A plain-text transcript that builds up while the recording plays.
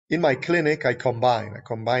in my clinic, I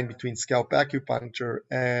combine between scalp acupuncture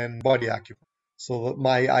and body acupuncture. So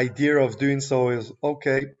my idea of doing so is,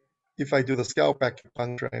 okay, if I do the scalp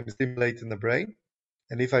acupuncture, I'm stimulating the brain.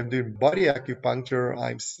 And if I'm doing body acupuncture,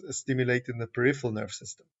 I'm stimulating the peripheral nerve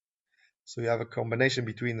system. So you have a combination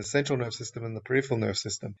between the central nerve system and the peripheral nerve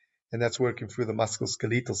system, and that's working through the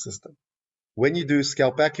musculoskeletal system. When you do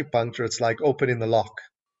scalp acupuncture, it's like opening the lock.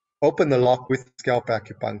 Open the lock with scalp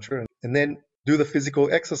acupuncture, and then do the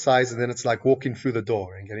physical exercise, and then it's like walking through the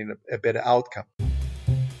door and getting a better outcome.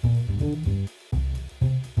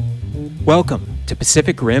 Welcome to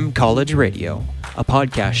Pacific Rim College Radio, a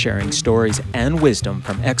podcast sharing stories and wisdom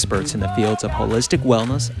from experts in the fields of holistic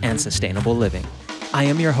wellness and sustainable living. I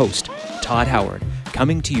am your host, Todd Howard,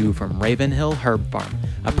 coming to you from Ravenhill Herb Farm,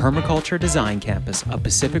 a permaculture design campus of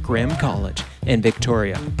Pacific Rim College in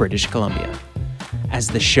Victoria, British Columbia. As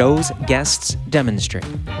the show's guests demonstrate,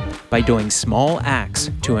 by doing small acts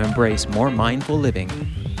to embrace more mindful living,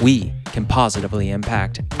 we can positively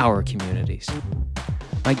impact our communities.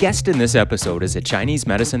 My guest in this episode is a Chinese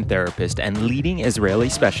medicine therapist and leading Israeli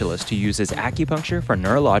specialist who uses acupuncture for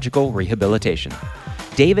neurological rehabilitation.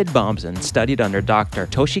 David Bomzon studied under Dr.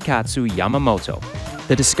 Toshikatsu Yamamoto,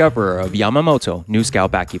 the discoverer of Yamamoto New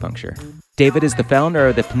Scalp Acupuncture. David is the founder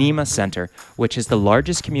of the Pnima Center, which is the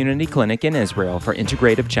largest community clinic in Israel for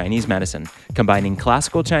integrative Chinese medicine, combining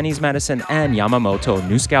classical Chinese medicine and Yamamoto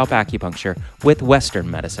New Scalp Acupuncture with Western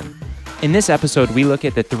medicine. In this episode, we look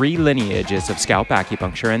at the three lineages of scalp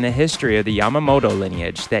acupuncture and the history of the Yamamoto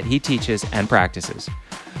lineage that he teaches and practices.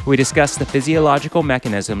 We discuss the physiological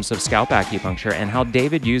mechanisms of scalp acupuncture and how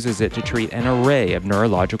David uses it to treat an array of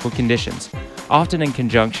neurological conditions, often in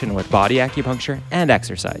conjunction with body acupuncture and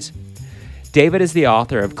exercise. David is the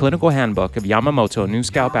author of Clinical Handbook of Yamamoto New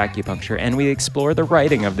Scalp Acupuncture, and we explore the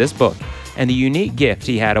writing of this book and the unique gift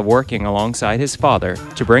he had of working alongside his father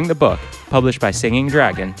to bring the book, published by Singing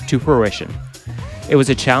Dragon, to fruition. It was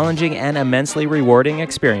a challenging and immensely rewarding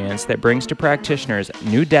experience that brings to practitioners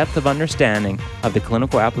new depth of understanding of the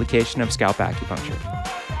clinical application of scalp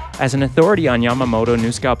acupuncture. As an authority on Yamamoto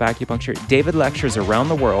New Scalp Acupuncture, David lectures around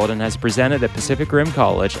the world and has presented at Pacific Rim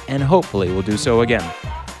College and hopefully will do so again.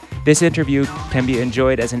 This interview can be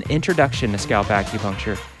enjoyed as an introduction to scalp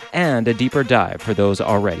acupuncture and a deeper dive for those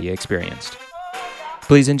already experienced.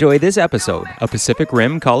 Please enjoy this episode of Pacific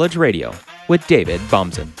Rim College Radio with David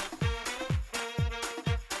Bomzon.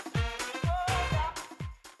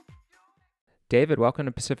 David, welcome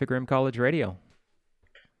to Pacific Rim College Radio.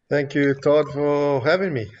 Thank you, Todd, for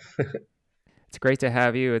having me. It's great to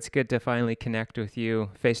have you. It's good to finally connect with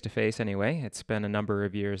you face-to-face anyway. It's been a number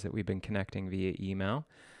of years that we've been connecting via email.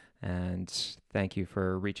 And thank you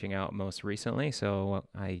for reaching out most recently so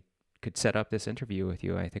I could set up this interview with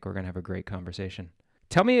you. I think we're going to have a great conversation.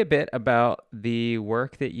 Tell me a bit about the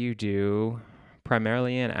work that you do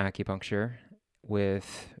primarily in acupuncture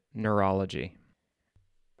with neurology.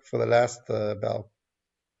 For the last about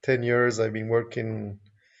 10 years, I've been working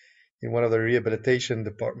in one of the rehabilitation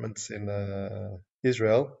departments in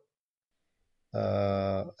Israel.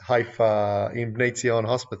 Haifa in Bnei Zion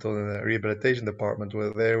Hospital in the rehabilitation department,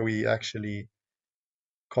 where there we actually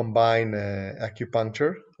combine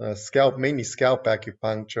acupuncture, mainly scalp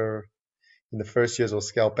acupuncture. In the first years of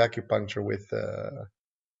scalp acupuncture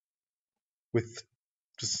with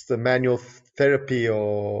just the manual therapy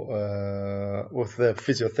or with the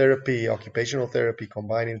physiotherapy, occupational therapy,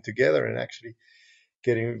 combining together and actually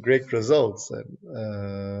getting great results.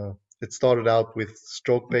 And it started out with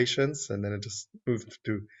stroke patients, and then it just moved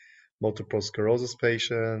to multiple sclerosis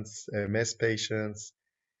patients, MS patients,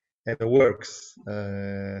 and it works.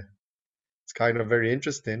 It's kind of very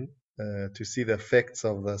interesting to see the effects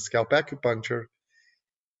of the scalp acupuncture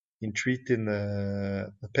in treating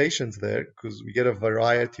the patients there, because we get a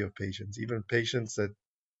variety of patients, even patients that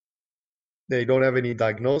they don't have any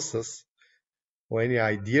diagnosis or any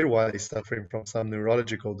idea why they're suffering from some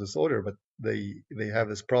neurological disorder, but they have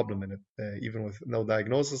this problem in it, even with no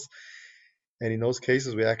diagnosis. And in those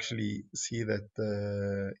cases, we actually see that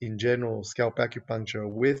in general, scalp acupuncture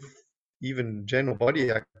with even general body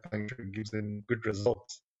acupuncture gives them good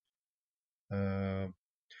results.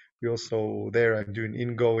 We also there I'm doing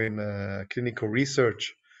ingoing clinical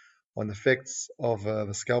research on effects of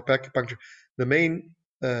the scalp acupuncture. The main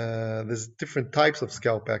there's different types of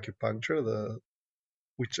scalp acupuncture.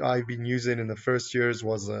 Which I've been using in the first years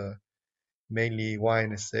was mainly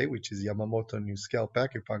YNSA, which is Yamamoto New Scalp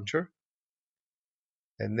Acupuncture.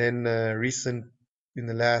 And then in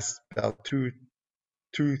the last about 2-3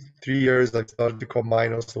 years, I've started to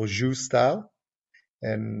combine also Zhu style.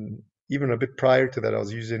 And even a bit prior to that, I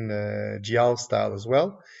was using Jiao style as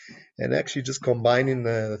well, and actually just combining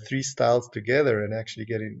the three styles together and actually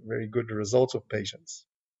getting very good results of patients.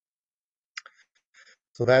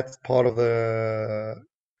 So that's part of the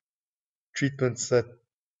treatments that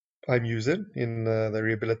I'm using in the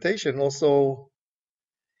rehabilitation. Also,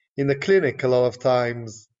 in the clinic, a lot of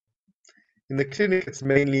times, in the clinic, it's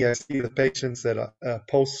mainly I see the patients that are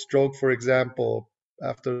post-stroke, for example,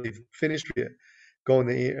 after they've finished going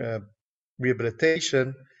to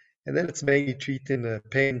rehabilitation, and then it's mainly treating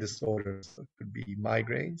pain disorders. It could be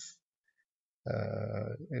migraines,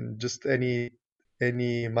 and just any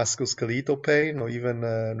musculoskeletal pain, or even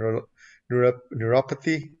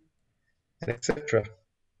neuropathy, and etc.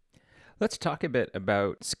 Let's talk a bit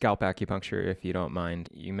about scalp acupuncture, if you don't mind.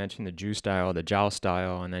 You mentioned the Ju style, the Jiao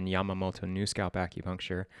style, and then Yamamoto new scalp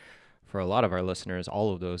acupuncture. For a lot of our listeners,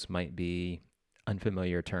 all of those might be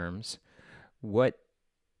unfamiliar terms. What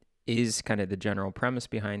is kind of the general premise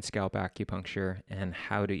behind scalp acupuncture, and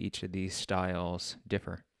how do each of these styles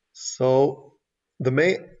differ? So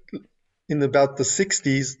in about the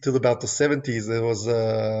 60s to about the 70s, there was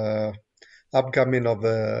a upcoming of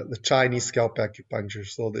the Chinese scalp acupuncture.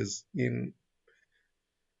 So there's in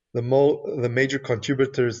the major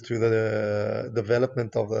contributors to the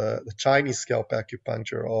development of the Chinese scalp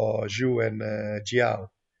acupuncture are Zhu and Jiao.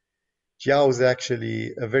 Jiao is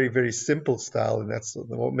actually a very, very simple style, and that's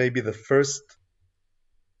maybe the first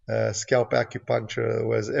scalp acupuncture that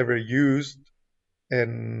was ever used.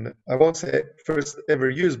 And I won't say first ever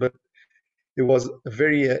used, but it was a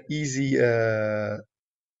very easy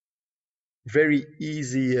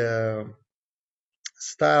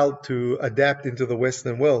style to adapt into the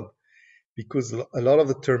Western world, because a lot of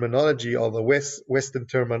the terminology of the Western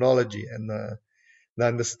terminology and the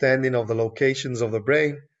understanding of the locations of the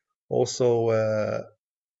brain, also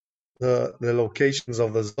the locations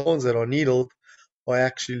of the zones that are needled, are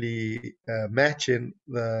actually matching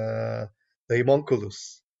the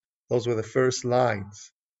homunculus. Those were the first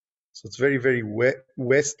lines. So it's very, very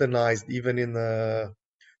westernized, even in the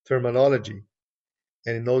terminology.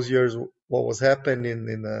 And in those years, what was happening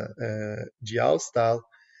in the Jiao style,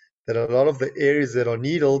 that a lot of the areas that are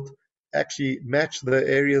needled actually match the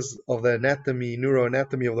areas of the anatomy,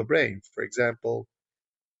 neuroanatomy of the brain. For example,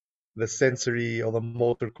 the sensory or the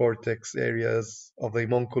motor cortex areas of the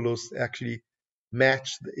homunculus actually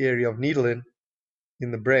match the area of needling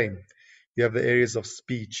in the brain. You have the areas of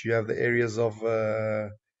speech, you have the areas of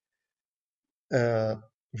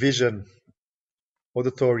vision,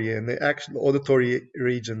 auditory, and the actual auditory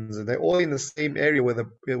regions, and they're all in the same area where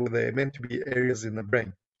they're meant to be areas in the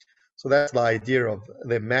brain. So that's the idea of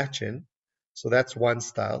them matching. So that's one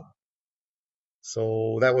style.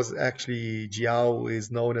 So that was actually, Jiao is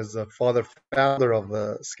known as the founder of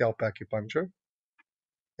the scalp acupuncture,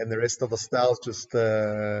 and the rest of the styles just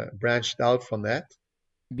branched out from that.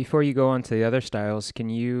 Before you go on to the other styles, can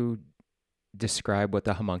you describe what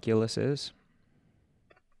the homunculus is?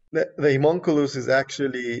 The homunculus is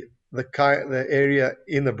actually the area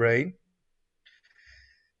in the brain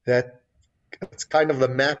that it's kind of the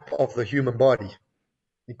map of the human body.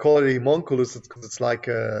 You call it a homunculus because it's like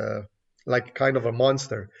kind of a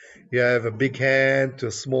monster. You have a big hand to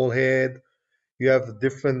a small head. You have the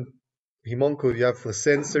different homunculus. You have the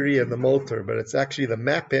sensory and the motor, but it's actually the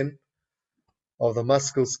mapping of the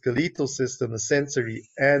musculoskeletal system, the sensory,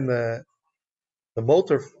 and the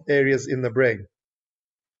motor areas in the brain.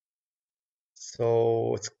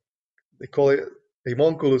 So they call it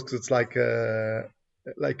homunculus because it's like a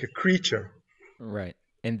creature. Right.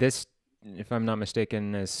 And this, if I'm not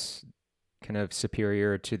mistaken, is kind of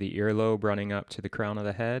superior to the earlobe running up to the crown of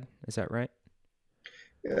the head. Is that right?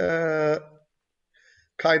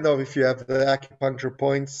 Kind of. If you have the acupuncture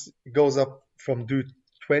points, it goes up from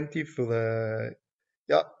Du20 for the,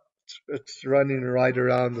 yeah, it's running right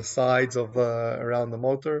around the sides of around the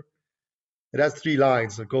motor. It has three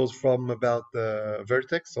lines. It goes from about the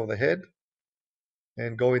vertex of the head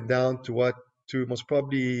and going down to most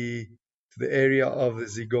probably to the area of the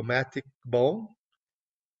zygomatic bone,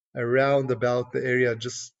 around about the area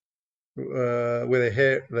just where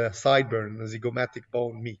the sideburn, the zygomatic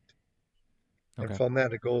bone meet. Okay. And from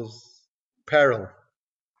that it goes parallel.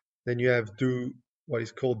 Then you have what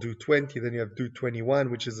is called Du20. Then you have Du21,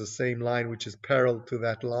 which is the same line, which is parallel to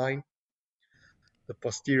that line. The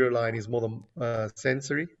posterior line is more the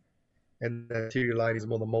sensory, and the anterior line is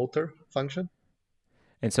more the motor function.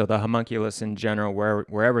 And so the homunculus in general,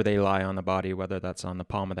 wherever they lie on the body, whether that's on the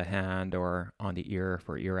palm of the hand or on the ear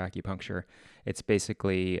for ear acupuncture, it's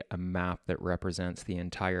basically a map that represents the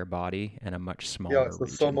entire body and a much smaller Yeah, it's the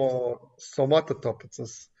region. somatotope.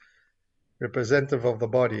 representative of the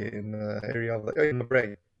body in the area of in the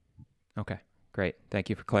brain. Okay, great. Thank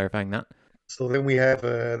you for clarifying that. So then we have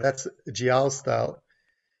that's Jiao style,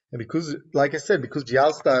 and because, like I said, because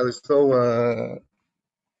Jiao style is so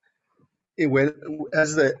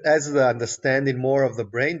as the understanding more of the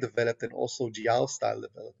brain developed, and also Jiao style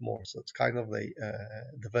developed more. So it's kind of they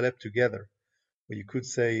developed together. Or you could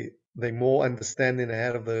say the more understanding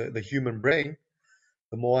ahead of the human brain,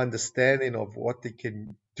 the more understanding of what they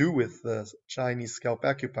can do with the Chinese scalp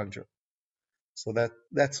acupuncture. So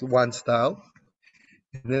that's one style.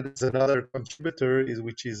 And then there's another contributor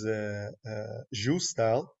which is Zhu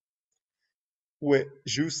style, where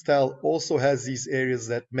Zhu style also has these areas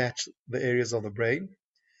that match the areas of the brain,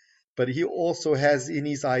 but he also has in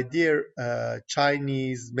his idea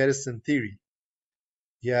Chinese medicine theory.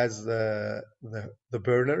 He has the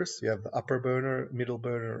burners. You have the upper burner, middle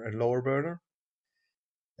burner, and lower burner,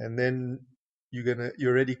 and then you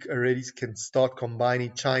already can start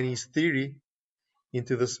combining Chinese theory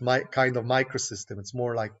into this kind of microsystem. It's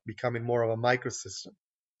more like becoming more of a microsystem.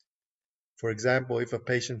 For example, if a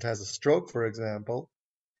patient has a stroke, for example,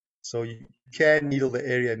 so you can needle the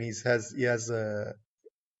area, and he has a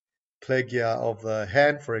plagia of the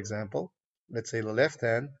hand, for example, let's say the left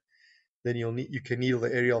hand, then you can needle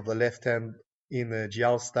the area of the left hand in the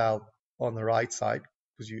Jiao style on the right side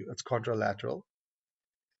because it's contralateral.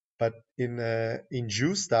 But in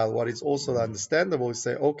Zhu style, what is also understandable is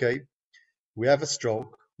say, okay, we have a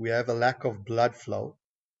stroke, we have a lack of blood flow.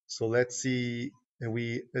 So let's see, when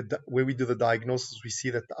we do the diagnosis, we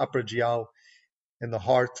see that the upper Jiao and the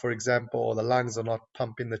heart, for example, or the lungs are not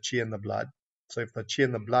pumping the qi and the blood. So if the qi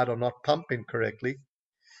and the blood are not pumping correctly,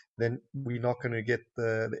 then we're not going to get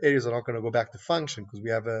the areas are not going to go back to function because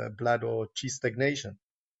we have a blood or qi stagnation.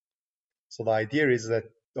 So the idea is that,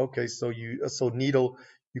 okay, so you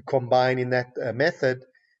combine in that method,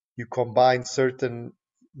 you combine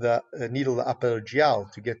the needle the upper Jiao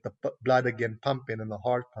to get the blood again pumping and the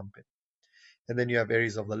heart pumping. And then you have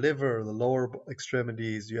areas of the liver, the lower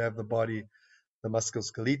extremities, you have the body, the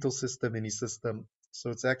musculoskeletal system, any system.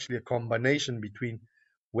 So it's actually a combination between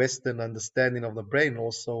Western understanding of the brain,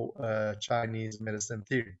 also Chinese medicine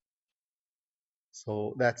theory.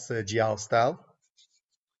 So that's Jiao style.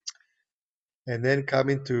 And then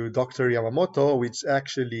coming to Dr. Yamamoto, which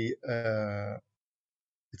actually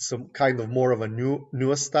it's some kind of more of a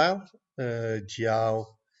newer style. Jiao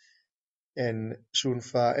and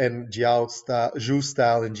Shunfa and Jiao style, Zhu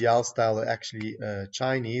style and Jiao style are actually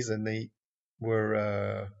Chinese, and they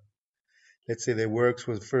were, let's say, their works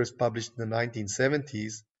were first published in the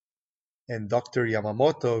 1970s. And Dr.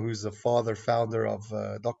 Yamamoto, who's the founder of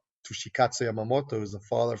Dr. Toshikatsu Yamamoto, who's the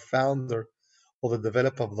founder or the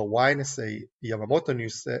developer of the YNSA Yamamoto new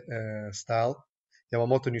style,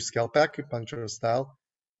 Yamamoto new scalp acupuncture style.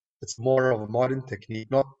 It's more of a modern technique,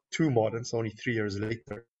 not too modern, it's only 3 years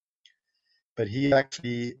later. But he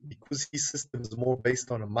actually, because his system is more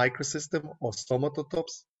based on a microsystem or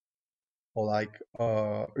somatotops, or like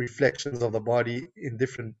reflections of the body in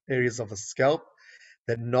different areas of the scalp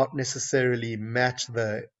that not necessarily match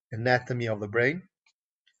the anatomy of the brain.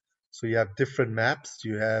 So you have different maps.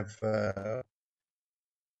 You have,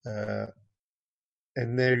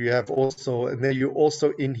 and there you have also, and then you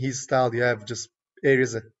also in his style you have just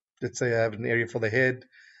areas that, let's say, I have an area for the head,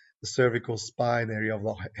 the cervical spine, area of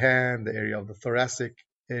the hand, the area of the thoracic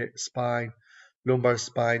spine, lumbar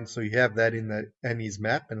spine. So you have that in his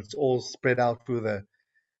map, and it's all spread out through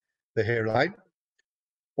the hairline.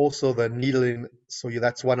 Also the needling, so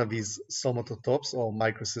that's one of his somatotops or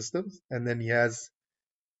microsystems. And then he has,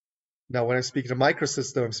 now when I speak of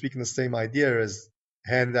microsystem, I'm speaking the same idea as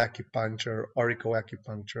hand acupuncture, auricle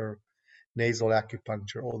acupuncture, nasal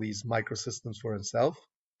acupuncture, all these microsystems for himself,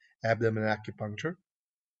 abdomen acupuncture.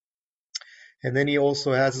 And then he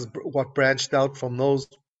also has what branched out from those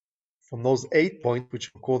 8 points,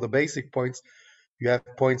 which we call the basic points. You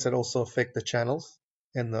have points that also affect the channels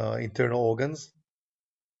and the internal organs,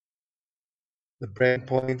 the brain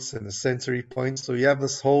points and the sensory points. So you have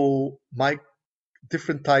this whole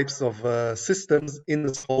different types of systems in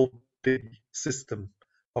this whole big system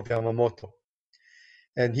of Yamamoto.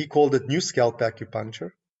 And he called it new scalp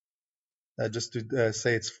acupuncture, just to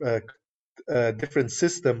say it's a different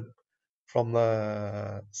system from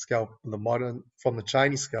the from the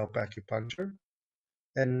Chinese scalp acupuncture.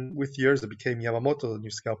 And with years, it became Yamamoto, the new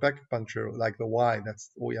scalp acupuncture, like the Y.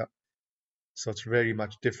 So it's very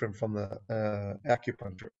much different from the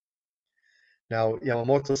acupuncture. Now,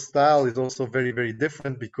 Yamamoto's style is also very, very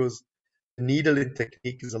different because the needling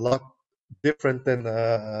technique is a lot different than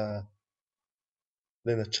the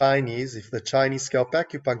Chinese. If the Chinese scalp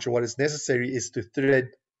acupuncture, what is necessary is to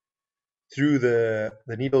thread through the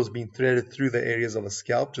needles being threaded through the areas of the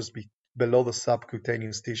scalp, just below the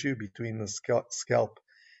subcutaneous tissue between the scalp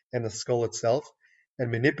and the skull itself,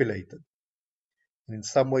 and manipulated. And in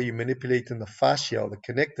some way, you're manipulating the fascia or the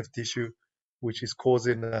connective tissue, which is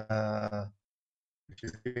causing which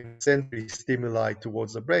is giving sensory stimuli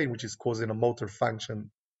towards the brain, which is causing a motor function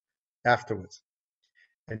afterwards.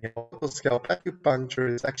 And scalp acupuncture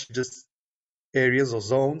is actually just areas or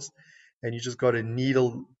zones, and you just got a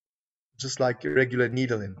needle, just like a regular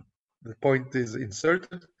needling. The point is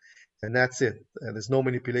inserted, and that's it. There's no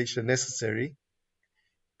manipulation necessary,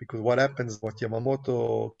 because what happens, what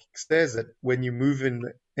Yamamoto says, that when you move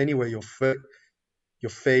in anyway, your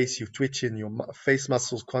face, you twitching, your face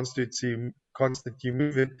muscles constantly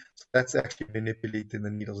moving. So that's actually manipulating the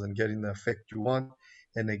needles and getting the effect you want.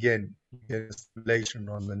 And again, you get a stimulation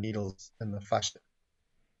on the needles and the fascia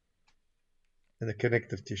and the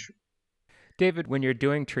connective tissue. David, when you're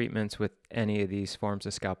doing treatments with any of these forms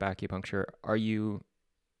of scalp acupuncture, are you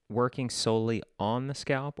working solely on the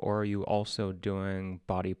scalp, or are you also doing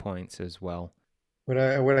body points as well? When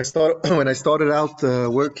I started out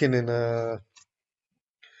working in the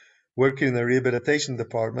rehabilitation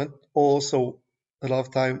department, also a lot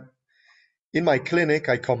of time in my clinic,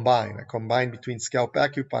 I combine between scalp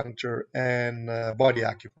acupuncture and body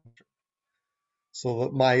acupuncture. So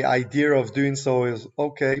my idea of doing so is,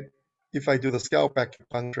 okay, if I do the scalp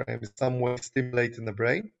acupuncture, I'm in some way stimulating the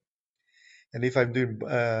brain. And if I'm doing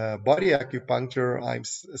body acupuncture, I'm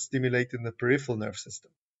stimulating the peripheral nerve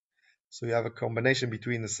system. So you have a combination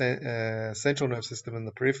between the central nerve system and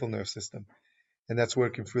the peripheral nerve system. And that's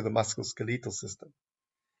working through the musculoskeletal system.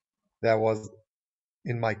 That was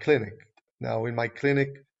in my clinic. Now, in my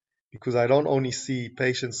clinic, because I don't only see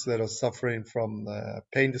patients that are suffering from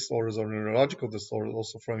pain disorders or neurological disorders,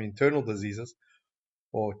 also from internal diseases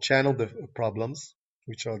or channel problems,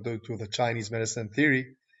 which are due to the Chinese medicine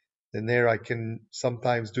theory, then there I can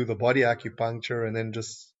sometimes do the body acupuncture and then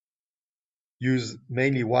just use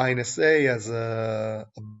mainly YNSA as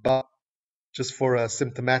just for a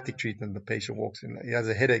symptomatic treatment. The patient walks in, he has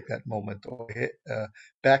a headache that moment or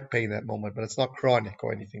back pain that moment, but it's not chronic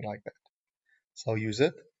or anything like that. So I'll use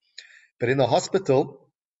it. But in the hospital,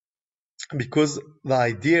 because the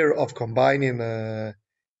idea of combining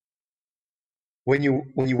when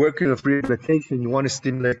you work in a rehabilitation, you want to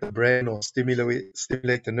stimulate the brain or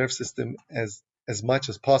stimulate the nerve system as much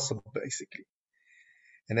as possible, basically.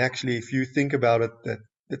 And actually, if you think about it, that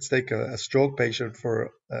let's take a stroke patient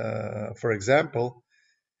for example,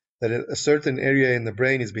 that a certain area in the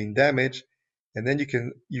brain is being damaged, and then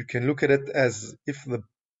you can look at it as if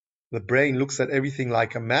the brain looks at everything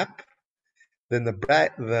like a map. Then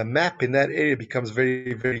the map in that area becomes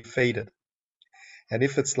very, very faded. And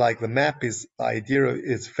if it's like the map is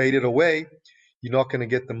faded away, you're not going to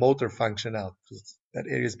get the motor function out because that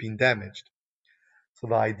area is being damaged. So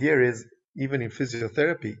the idea is, even in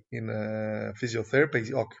physiotherapy,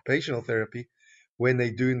 occupational therapy, when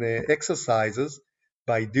they're doing the exercises,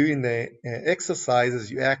 by doing the exercises,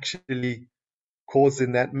 you actually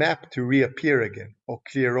causing that map to reappear again, or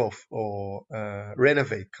clear off, or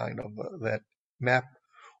renovate kind of that map,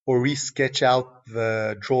 or re-sketch out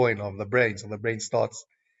the drawing of the brain, so the brain starts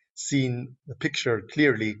seeing the picture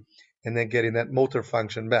clearly and then getting that motor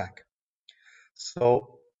function back.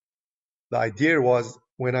 So the idea was,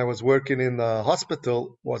 when I was working in the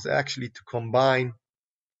hospital, was actually to combine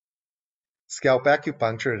scalp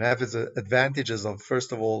acupuncture and have its advantages of,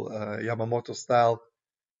 first of all, Yamamoto style,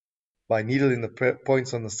 by needling the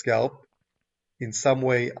points on the scalp, in some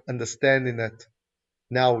way understanding that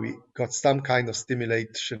now we got some kind of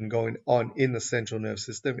stimulation going on in the central nerve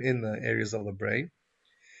system, in the areas of the brain.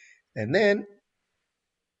 And then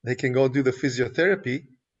they can go do the physiotherapy.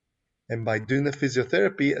 And by doing the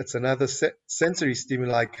physiotherapy, it's another sensory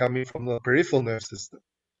stimuli coming from the peripheral nerve system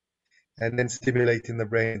and then stimulating the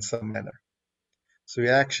brain in some manner. So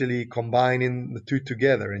you're actually combining the two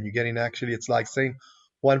together, and you're getting, actually, it's like saying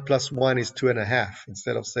 1 + 1 is 2.5,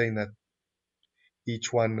 instead of saying that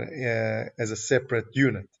each one as a separate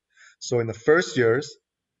unit. So in the first years,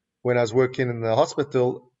 when I was working in the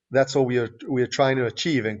hospital, that's what we are trying to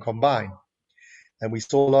achieve and combine. And we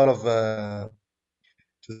saw a lot of,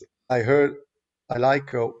 I heard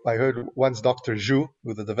once Dr. Zhu,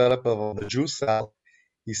 who's the developer of the Zhu cell,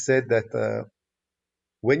 he said that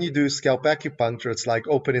when you do scalp acupuncture, it's like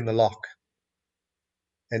opening the lock.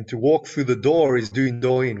 And to walk through the door is doing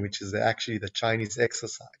Douyin, which is actually the Chinese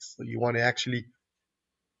exercise. So you want to actually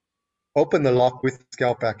open the lock with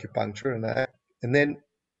scalp acupuncture and then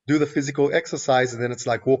do the physical exercise, and then it's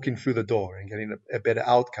like walking through the door and getting a better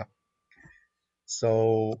outcome.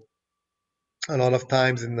 So a lot of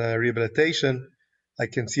times in the rehabilitation, I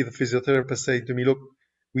can see the physiotherapist say to me, look,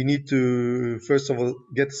 we need to, first of all,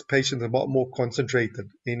 get this patient a lot more concentrated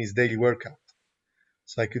in his daily workout.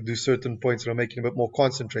 So I could do certain points that are making him a bit more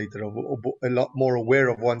concentrated, a lot more aware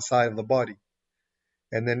of one side of the body.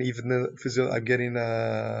 And then even the physio, I'm getting,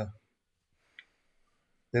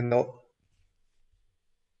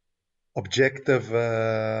 objective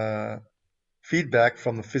feedback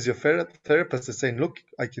from the physiotherapist is saying, look,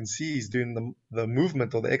 I can see he's doing the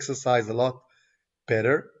movement or the exercise a lot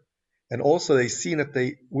better. And also they've seen that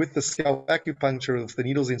with the scalp acupuncture, with the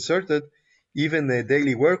needles inserted, even their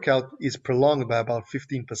daily workout is prolonged by about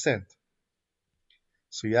 15%.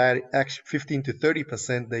 So you add actually 15 to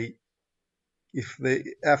 30%, if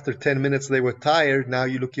after 10 minutes they were tired, now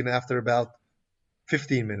you're looking after about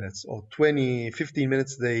 15 minutes or 15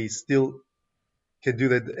 minutes, they still can do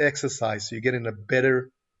the exercise. So you're getting a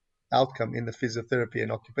better outcome in the physiotherapy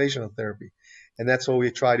and occupational therapy. And that's what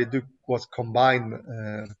we try to do, was combine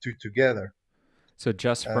the two together. So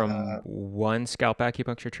just from one scalp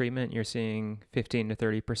acupuncture treatment, you're seeing 15 to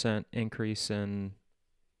 30% increase in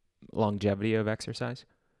longevity of exercise?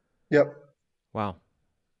 Yep. Wow.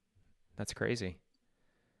 That's crazy.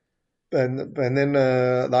 And then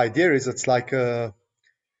the idea is it's like in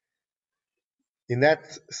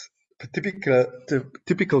that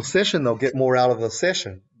typical session, they'll get more out of the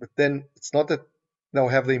session. But then it's not that they'll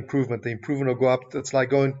have the improvement. The improvement will go up. It's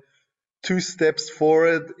like going 2 steps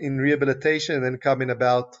forward in rehabilitation and then coming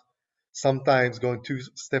about sometimes going 2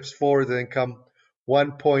 steps forward and then come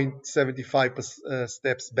 1.75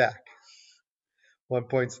 steps back. 1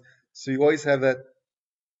 point. So you always have that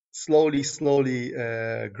slowly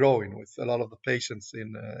growing with a lot of the patients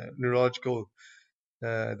in neurological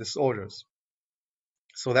disorders.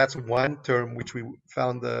 So that's one term which we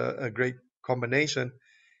found a great combination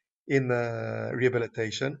in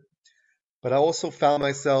rehabilitation. But I also found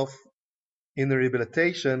myself in the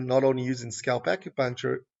rehabilitation not only using scalp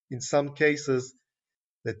acupuncture, in some cases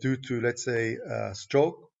that due to, let's say,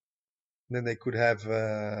 stroke, then they could have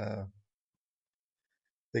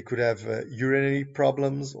urinary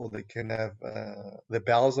problems, or they can have their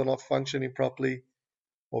bowels are not functioning properly,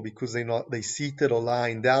 or because they seated or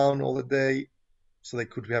lying down all the day, so they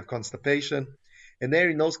could have constipation. And there,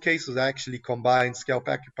 in those cases, I actually combine scalp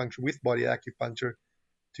acupuncture with body acupuncture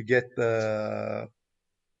to get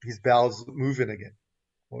his bowels moving again,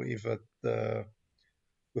 or if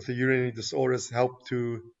with the urinary disorders, help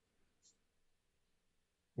to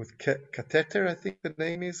with catheter. I think the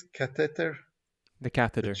name is catheter. The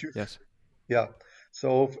catheter, yes. Yeah.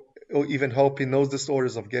 So, or even help in those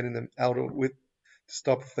disorders of getting them out to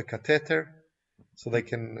stop with the catheter, so they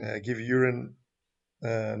can give urine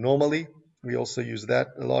normally. We also use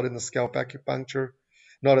that a lot in the scalp acupuncture.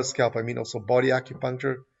 Not a scalp, I mean also body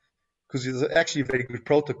acupuncture, because there's actually very good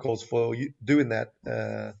protocols for doing that.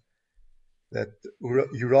 That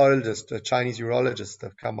urologists, Chinese urologists,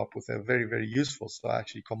 have come up with. They're very, very useful. So I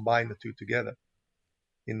actually combine the two together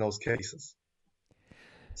in those cases.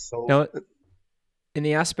 So now, in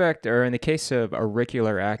the aspect, or in the case of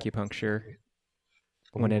auricular acupuncture,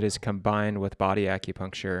 when it is combined with body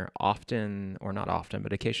acupuncture, often, or not often,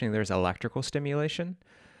 but occasionally there's electrical stimulation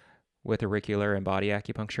with auricular and body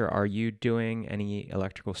acupuncture. Are you doing any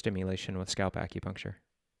electrical stimulation with scalp acupuncture?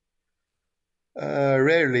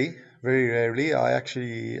 Rarely, very rarely. I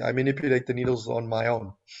manipulate the needles on my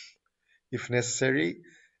own, if necessary.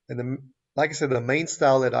 And like I said, the main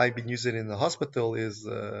style that I've been using in the hospital is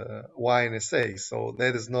YNSA. So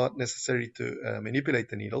that is not necessary to manipulate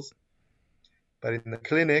the needles. But in the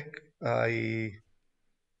clinic, I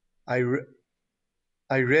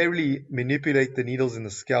rarely manipulate the needles in the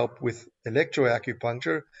scalp with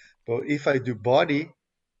electroacupuncture. But if I do body,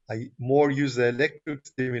 I more use the electric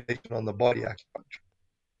stimulation on the body acupuncture,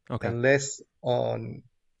 okay, and less on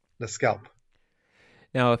the scalp.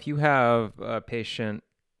 Now, if you have a patient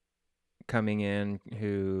coming in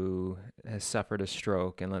who has suffered a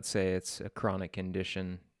stroke, and let's say it's a chronic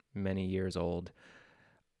condition, many years old,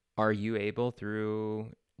 are you able,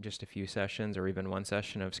 through just a few sessions or even one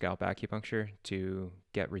session of scalp acupuncture, to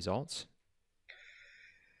get results?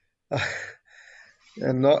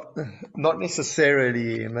 And not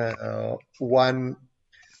necessarily in one.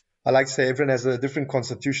 I like to say everyone has a different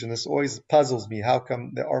constitution. This always puzzles me. How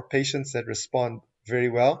come there are patients that respond very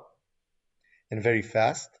well and very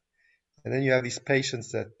fast, and then you have these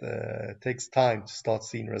patients that takes time to start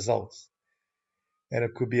seeing results? And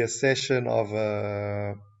it could be a session of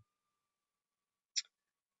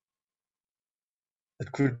it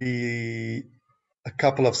could be a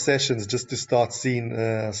couple of sessions just to start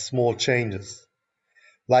seeing small changes.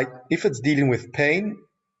 Like if it's dealing with pain,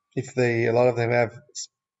 if a lot of them have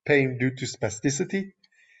pain due to spasticity,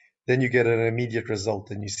 then you get an immediate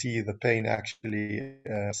result and you see the pain actually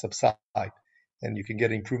subside and you can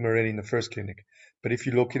get improvement already in the first clinic. But if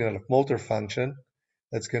you're looking at motor function,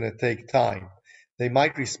 that's going to take time. They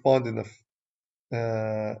might respond in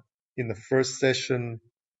the first session.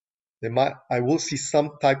 I will see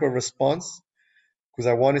some type of response because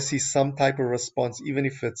I want to see some type of response, even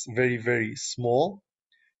if it's very, very small,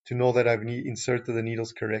 to know that I've inserted the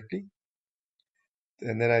needles correctly.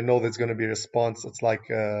 And then I know there's going to be a response. It's like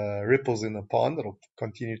ripples in a pond that'll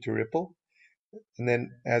continue to ripple. And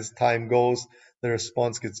then as time goes, the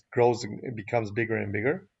response grows and it becomes bigger and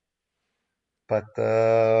bigger. But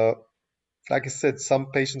like I said,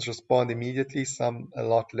 some patients respond immediately, some a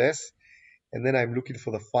lot less. And then I'm looking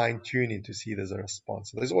for the fine tuning to see there's a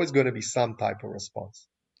response. So there's always going to be some type of response.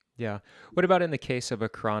 Yeah. What about in the case of a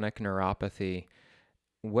chronic neuropathy?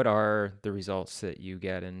 What are the results that you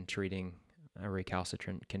get in treating a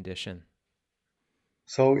recalcitrant condition?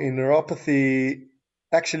 So in neuropathy,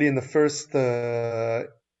 actually in the first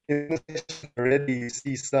already you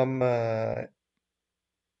see some the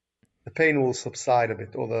pain will subside a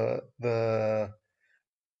bit, or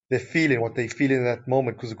the feeling, what they feel in that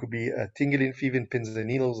moment, because it could be a tingling feeling, pins and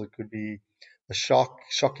needles, it could be a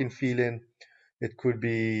shocking feeling, it could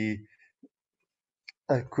be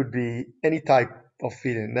any type of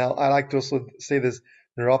feeling. Now, I like to also say this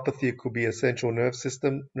neuropathy, it could be a central nerve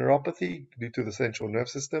system neuropathy due to the central nerve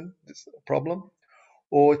system problem,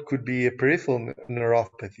 or it could be a peripheral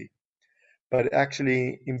neuropathy. But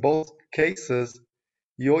actually, in both cases,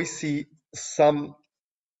 you always see some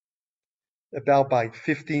about by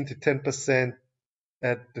 15 to 10%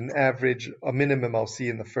 at an average, a minimum I'll see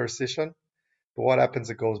in the first session. But what happens,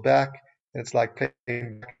 it goes back, and it's like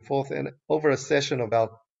playing back and forth. And over a session,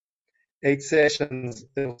 about 8 sessions,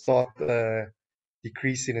 it'll start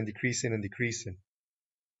decreasing and decreasing and decreasing.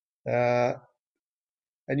 And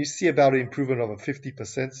you see about an improvement of a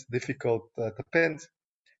 50%. Difficult, depends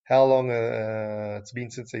how long it's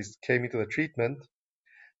been since they came into the treatment.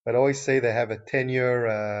 But I always say they have a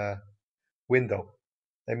 10-year window.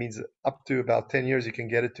 That means up to about 10 years you can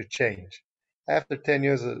get it to change. After 10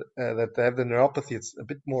 years that they have the neuropathy, it's a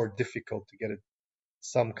bit more difficult to get it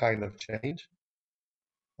some kind of change.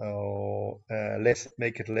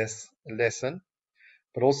 Make it lessen.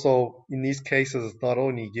 But also in these cases, it's not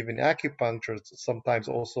only giving acupuncture, it's sometimes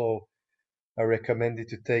also recommended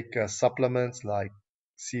to take supplements, like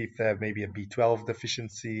see if they have maybe a B12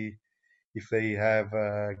 deficiency, if they have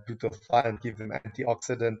glutathione, give them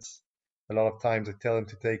antioxidants. A lot of times I tell them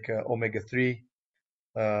to take omega-3,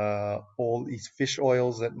 all these fish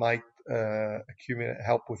oils that might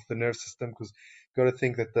help with the nerve system, because you've got to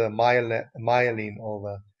think that the myelin or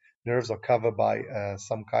the nerves are covered by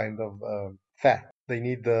some kind of fat. They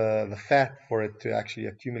need the fat for it to actually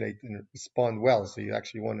accumulate and respond well. So you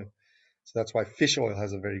actually want to. So that's why fish oil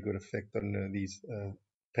has a very good effect on these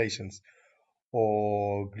patients,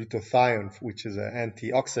 or glutathione, which is an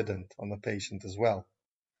antioxidant on the patient as well.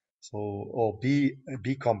 So, or B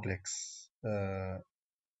complex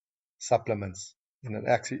supplements, and it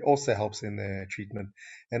actually also helps in the treatment,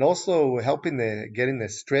 and also helping getting the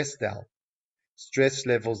stress down. Stress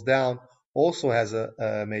levels down also has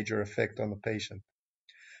a major effect on the patient.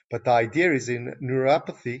 But the idea is in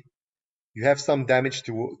neuropathy, you have some damage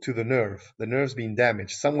to the nerve. The nerve's being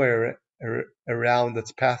damaged somewhere around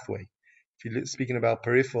its pathway. If you're speaking about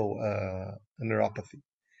peripheral neuropathy,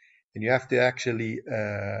 and you have to actually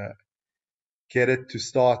get it to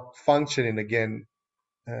start functioning again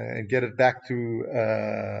and get it back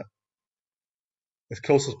to as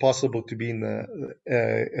close as possible to being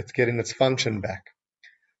it's getting its function back.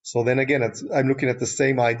 So then again, I'm looking at the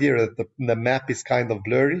same idea that the map is kind of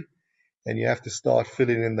blurry, and you have to start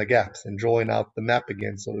filling in the gaps and drawing out the map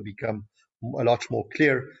again so it'll become a lot more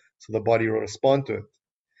clear so the body will respond to it.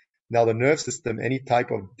 Now the nerve system, any type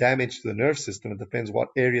of damage to the nerve system, it depends what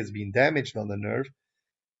area is being damaged on the nerve,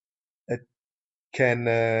 it can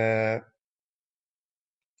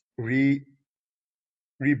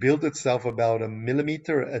rebuild itself about a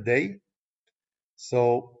millimeter a day.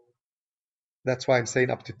 So that's why I'm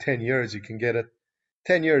saying up to 10 years you can get it.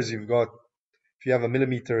 10 years you've got, if you have a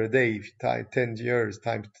millimeter a day, if you time 10 years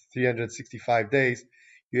times 365 days,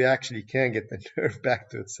 you actually can get the nerve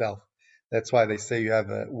back to itself. That's why they say you have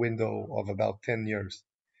a window of about 10 years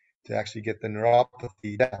to actually get the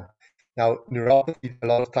neuropathy down. Now, neuropathy, a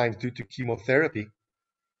lot of times due to chemotherapy,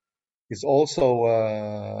 is also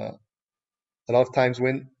a lot of times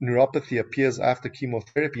when neuropathy appears after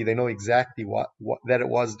chemotherapy, they know exactly what that it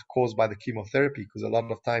was caused by the chemotherapy, because a lot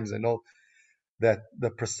of times they know that the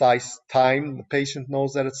precise time the patient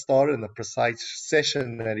knows that it started and the precise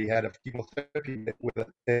session that he had of chemotherapy when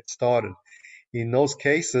it started. In those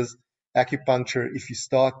cases, acupuncture, if you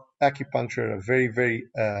start acupuncture at a very, very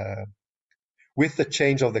with the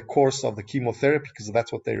change of the course of the chemotherapy, because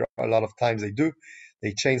that's what a lot of times they do,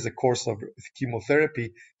 they change the course of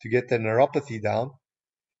chemotherapy to get the neuropathy down.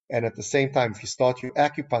 And at the same time, if you start your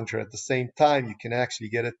acupuncture at the same time, you can actually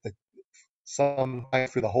get it that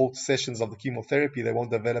sometimes through the whole sessions of the chemotherapy, they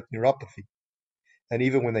won't develop neuropathy. And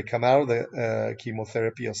even when they come out of the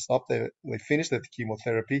chemotherapy or they finish the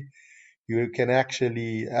chemotherapy, you can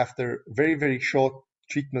actually, after very, very short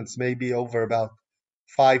treatments, maybe over about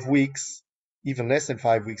 5 weeks, even less than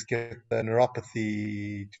 5 weeks, get the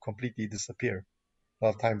neuropathy to completely disappear. A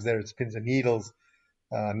lot of times there it's pins and needles,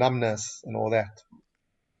 numbness, and all that.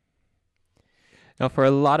 Now, for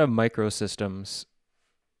a lot of microsystems,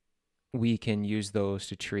 we can use those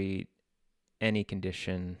to treat any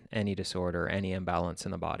condition, any disorder, any imbalance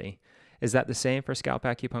in the body. Is that the same for scalp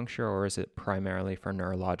acupuncture, or is it primarily for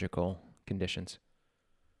neurological conditions?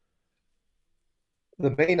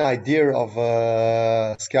 The main idea of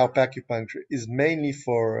scalp acupuncture is mainly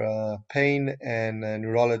for pain and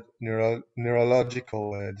neurological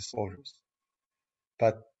disorders.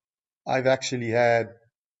 But I've actually had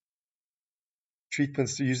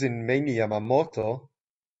treatments using mainly Yamamoto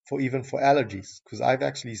even for allergies, because I've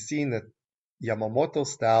actually seen that Yamamoto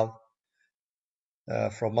style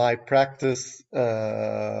from my practice.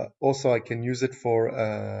 Also, I can use it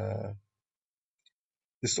for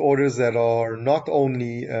disorders that are not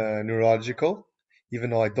only neurological, even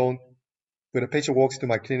though I don't. When a patient walks to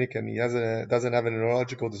my clinic and he doesn't have a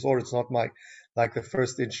neurological disorder, it's not like the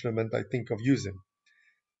first instrument I think of using.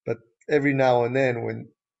 But every now and then, when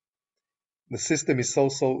the system is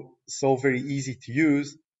so very easy to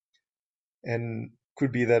use, and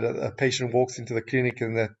could be that a patient walks into the clinic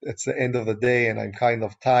and that it's the end of the day and I'm kind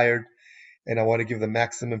of tired and I want to give the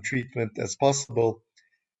maximum treatment as possible,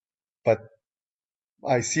 but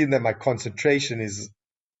I see that my concentration is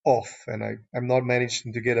off and I'm not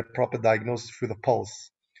managing to get a proper diagnosis through the pulse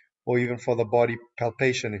or even for the body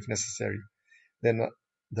palpation if necessary. Then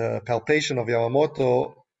the palpation of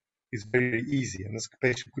Yamamoto is very easy, and this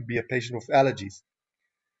patient could be a patient with allergies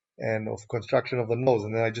and of construction of the nose,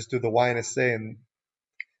 and then I just do the YNSA and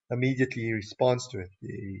immediately he responds to it.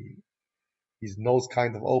 His nose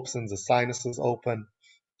kind of opens, the sinuses open,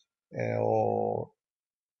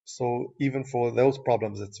 so even for those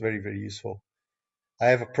problems, it's very, very useful. I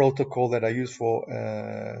have a protocol that I use for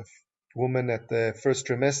women at the first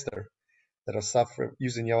trimester that are suffering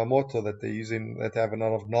using Yamamoto, that have a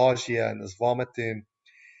lot of nausea and this vomiting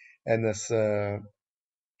and this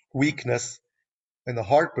weakness and the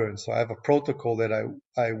heartburn. So I have a protocol that I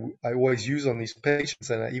always use on these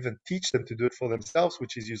patients, and I even teach them to do it for themselves,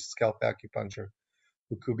 which is use scalp acupuncture.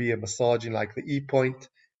 It could be a massaging like the E point,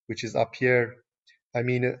 which is up here. I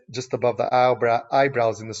mean, just above the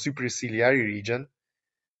eyebrows in the superciliary region,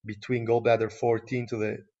 between gallbladder 14 to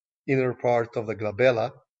the inner part of the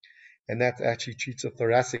glabella, and that actually treats the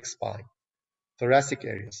thoracic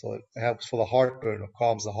area. So it helps for the heartburn or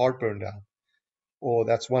calms the heartburn down. Or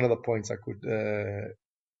that's one of the points I could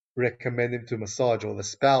recommend him to massage, or the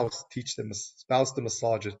spouse, teach the spouse to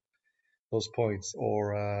massage it, those points,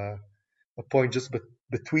 or a point just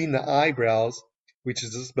between the eyebrows, which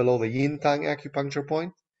is just below the yin tang acupuncture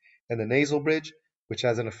point, and the nasal bridge, which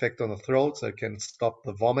has an effect on the throat, so it can stop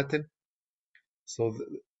the vomiting. So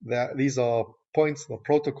these are points, the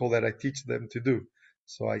protocol that I teach them to do.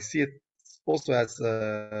 So I see it also as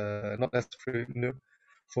not necessarily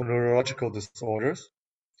for neurological disorders.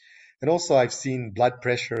 And also I've seen blood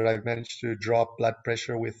pressure. I've managed to drop blood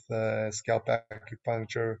pressure with scalp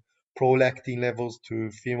acupuncture, prolactin levels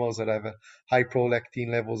to females that have high prolactin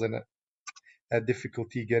levels and had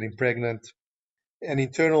difficulty getting pregnant. And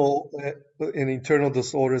internal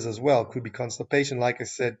disorders as well. Could be constipation, like I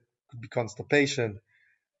said, could be constipation,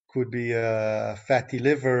 could be fatty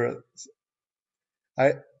liver.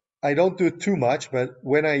 I don't do it too much, but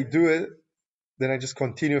when I do it, then I just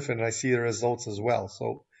continue it and I see the results as well.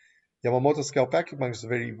 So Yamamoto scalp acupuncture is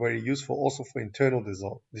very, very useful also for internal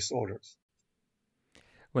disorders.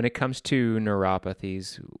 When it comes to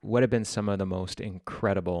neuropathies, what have been some of the most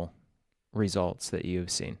incredible results that you've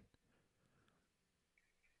seen?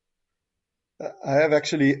 I have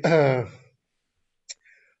actually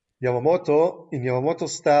Yamamoto. In Yamamoto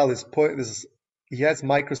style, he has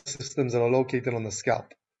microsystems that are located on the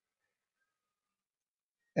scalp.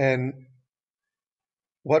 And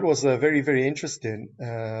what was very, very interesting,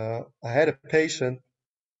 I had a patient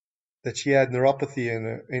that she had neuropathy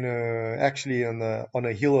actually on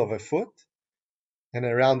a heel of her foot, and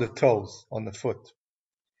around the toes on the foot.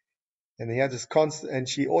 And he had this constant, and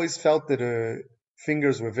she always felt that her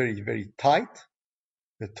fingers were very, very tight.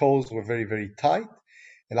 The toes were very, very tight,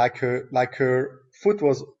 and like her foot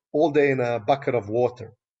was all day in a bucket of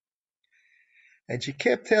water. And she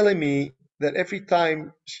kept telling me that every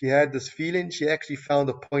time she had this feeling, she actually found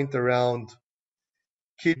a point around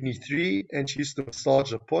kidney 3, and she used to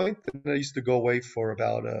massage the point, and I used to go away for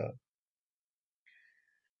about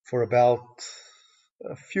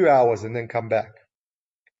a few hours and then come back.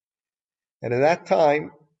 And at that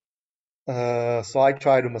time, so I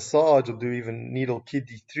tried to massage or do even needle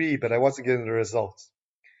kidney 3, but I wasn't getting the results.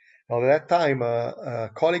 Now, at that time,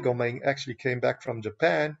 a colleague of mine actually came back from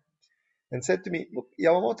Japan and said to me, look,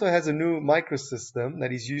 Yamamoto has a new microsystem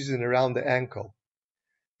that he's using around the ankle,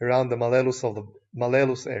 around the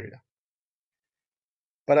malleolus area.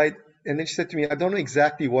 And then she said to me, I don't know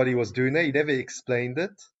exactly what he was doing there. He never explained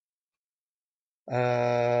it.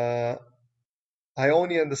 I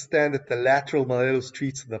only understand that the lateral malleolus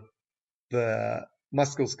treats the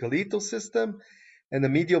musculoskeletal system, and the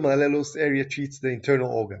medial malleolus area treats the internal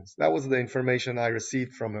organs. That was the information I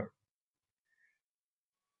received from her.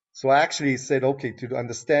 So I actually said, okay, to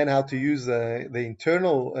understand how to use the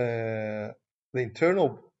internal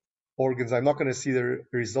organs, I'm not going to see the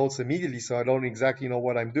results immediately, so I don't exactly know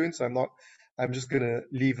what I'm doing. So I'm just going to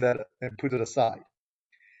leave that and put it aside.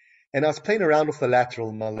 And I was playing around with the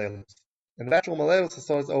lateral malleolus. And lateral malleolus, I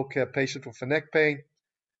thought, okay, a patient with a neck pain,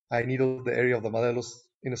 I needled the area of the malleolus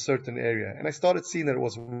in a certain area. And I started seeing that it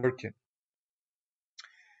was working.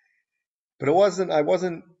 But I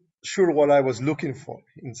wasn't sure what I was looking for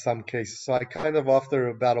in some cases. So I kind of, after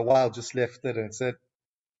about a while, just left it and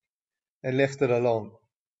left it alone.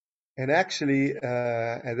 And actually,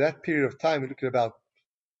 at that period of time, we look at about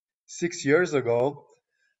 6 years ago,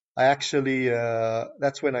 I actually,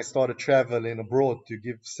 that's when I started traveling abroad to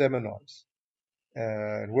give seminars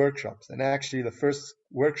and workshops. And actually, the first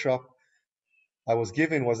workshop I was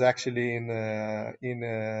giving was actually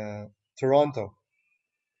in Toronto,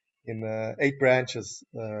 in 8 Branches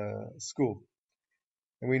school.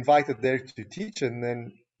 And we invited there to teach, and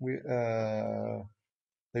then they're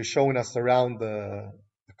showing us around the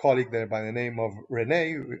colleague there by the name of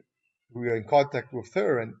Renee. We were in contact with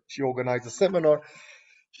her, and she organized a seminar.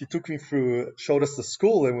 She took me through, showed us the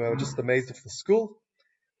school, and we were just amazed with the school.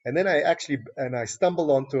 And then I stumbled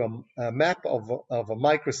onto a map of a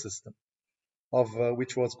microsystem,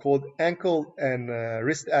 which was called ankle and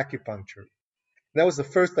wrist acupuncture. That was the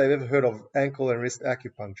first I've ever heard of ankle and wrist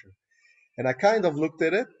acupuncture. And I kind of looked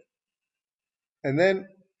at it, and then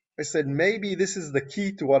I said, maybe this is the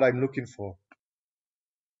key to what I'm looking for.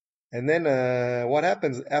 And then what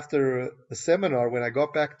happens after the seminar, when I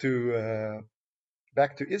got back to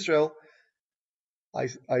Israel, I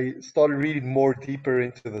started reading more deeper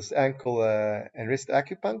into this ankle and wrist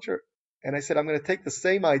acupuncture. And I said, I'm going to take the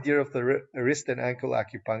same idea of the wrist and ankle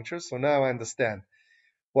acupuncture. So now I understand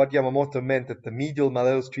what Yamamoto meant, that the medial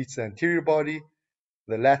malleolus treats the anterior body,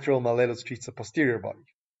 the lateral malleolus treats the posterior body.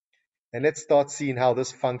 And let's start seeing how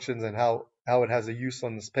this functions and how it has a use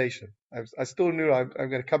on this patient. I still knew I'm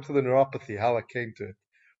going to come to the neuropathy, how I came to it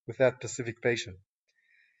with that specific patient.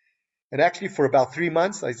 And actually, for about 3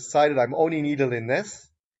 months, I decided I'm only needling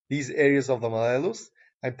these areas of the malleolus.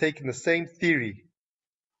 I'm taking the same theory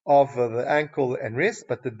of the ankle and wrist,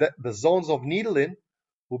 but the zones of needling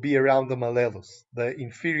will be around the malleolus, the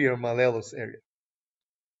inferior malleolus area.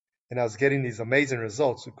 And I was getting these amazing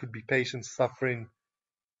results. It could be patients suffering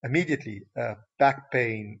immediately back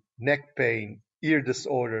pain, neck pain, ear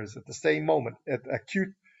disorders at the same moment, at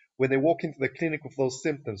acute, when they walk into the clinic with those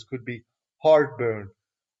symptoms, could be heartburn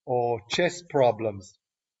or chest problems.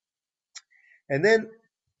 And then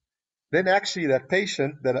actually that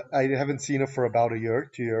patient that I haven't seen her for about a year,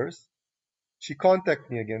 2 years, she contacted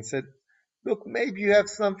me again, said, look, maybe you have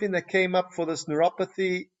something that came up for this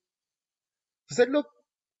neuropathy. I said, look,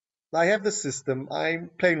 I have the system. I'm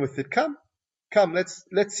playing with it. Come, let's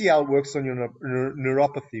see how it works on your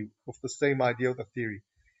neuropathy with the same idea of the theory.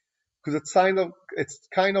 Because it's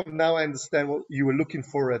kind of now I understand what you were looking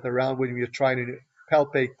for at around when we were trying to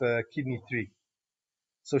palpate the kidney 3.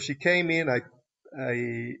 So she came in, I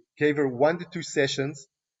gave her 1 to 2 sessions,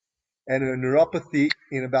 and her neuropathy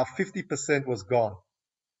in about 50% was gone,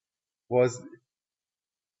 was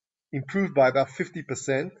improved by about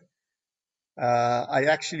 50%. I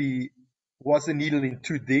actually wasn't needling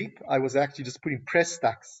too deep. I was actually just putting press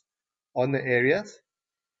stacks on the areas.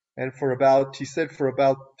 And she said for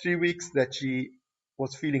about 3 weeks that she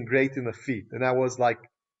was feeling great in the feet. And I was like,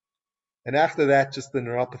 and after that, just the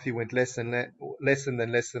neuropathy went less and less.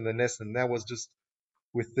 That was just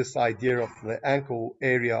with this idea of the ankle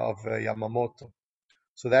area of Yamamoto.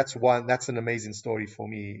 So that's an amazing story for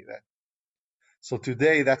me. So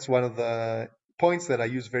today, that's one of the points that I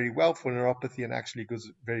use very well for neuropathy and actually gives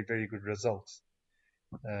very, very good results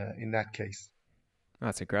in that case.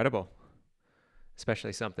 That's incredible,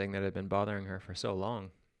 especially something that had been bothering her for so long.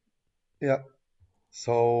 Yeah.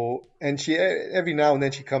 So, and she every now and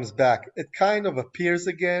then she comes back. It kind of appears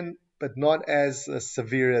again, but not as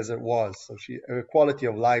severe as it was. So her quality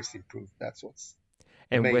of life's improved. That's what's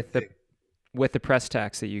the And main thing. with the press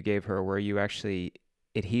tax that you gave her, were you actually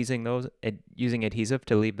using adhesive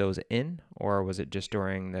to leave those in, or was it just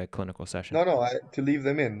during the clinical session? No, to leave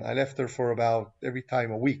them in. I left her for about every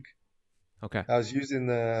time a week. Okay. I was using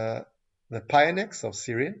the Pionex of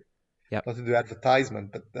Syrian, Yep. not to do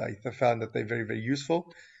advertisement, but I found that they're very, very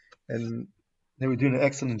useful, and they were doing an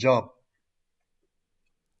excellent job.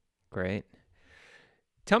 Great.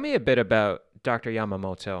 Tell me a bit about Dr.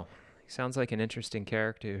 Yamamoto. He sounds like an interesting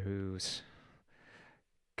character who's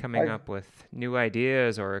coming up with new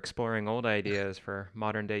ideas or exploring old ideas for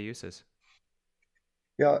modern day uses.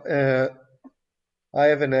 Yeah,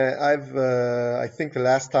 I think the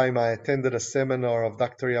last time I attended a seminar of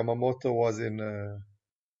Dr. Yamamoto was in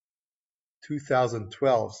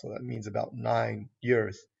 2012, so that means about 9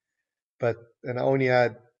 years. And I only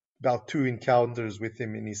had about 2 encounters with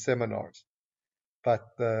him in his seminars. But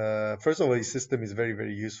first of all, his system is very,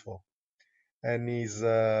 very useful. And he's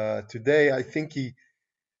today, I think in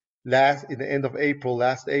the end of April,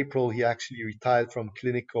 last April, he actually retired from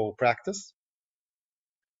clinical practice.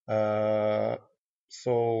 So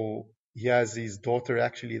he has his daughter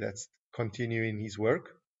actually that's continuing his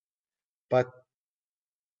work. But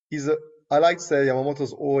I like to say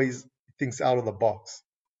Yamamoto's always thinks out of the box.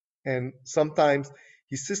 And sometimes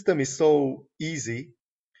his system is so easy.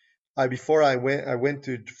 Before I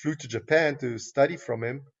flew to Japan to study from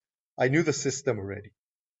him, I knew the system already.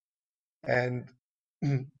 And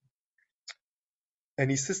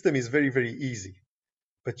his system is very, very easy.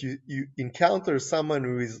 But you encounter someone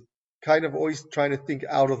who is kind of always trying to think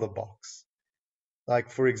out of the box. Like,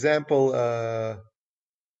 for example,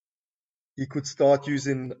 he could start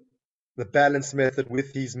using the balance method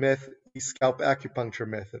with his scalp acupuncture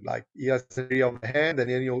method. Like, he has an area of the hand, and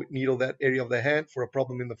then you'll needle that area of the hand for a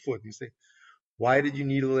problem in the foot. You say, why did you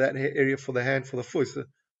needle that area for the hand for the foot? So,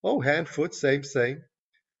 oh, hand, foot, same.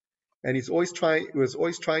 And he was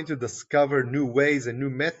always trying to discover new ways and new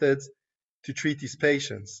methods to treat his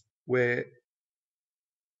patients, where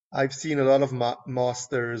I've seen a lot of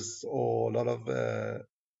masters or a lot of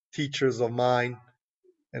teachers of mine,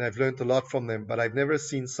 and I've learned a lot from them, but I've never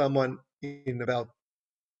seen someone in about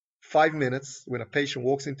 5 minutes, when a patient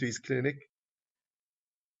walks into his clinic,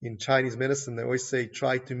 in Chinese medicine, they always say,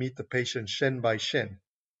 try to meet the patient shen by shen,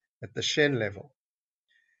 at the shen level,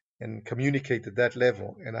 and communicate at that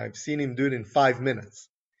level. And I've seen him do it in 5 minutes.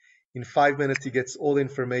 In 5 minutes, he gets all the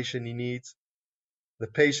information he needs.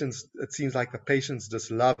 It seems like the patients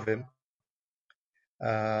just love him.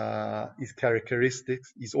 His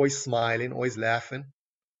characteristics, he's always smiling, always laughing,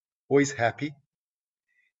 always happy.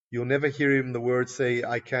 You'll never hear him the word say,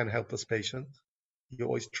 I can't help this patient. You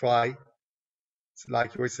always try. It's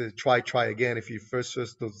like you always say, try again. If you first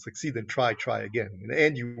don't succeed, then try again. In the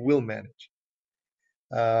end, you will manage.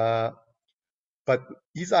 But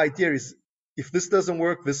his idea is, if this doesn't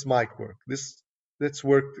work, this might work. Let's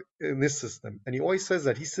work in this system. And he always says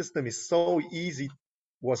that his system is so easy,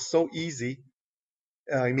 was so easy.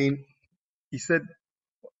 I mean, he said,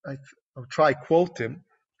 I'll try quote him.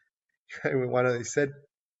 He said,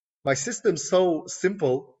 my system's so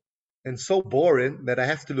simple and so boring that I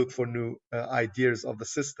have to look for new ideas of the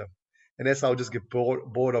system. And that's I'll just get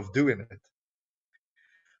bored of doing it.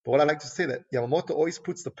 But what I like to say that Yamamoto always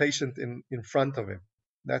puts the patient in front of him.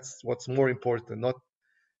 That's what's more important.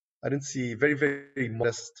 I didn't see very, very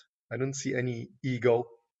modest. I don't see any ego.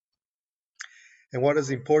 And what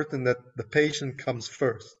is important, that the patient comes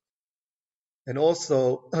first. And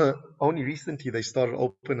also, only recently they started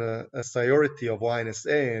open a priority of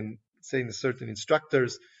YNSA and saying to certain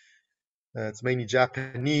instructors, it's mainly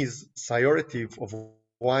Japanese priority of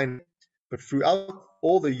wine. But throughout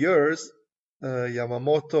all the years,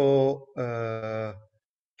 Yamamoto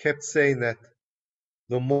kept saying that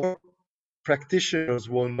the more practitioners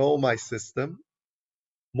will know my system,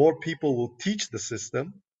 more people will teach the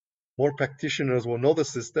system, more practitioners will know the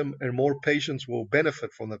system, and more patients will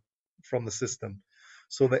benefit from the system.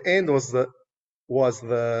 So the end was the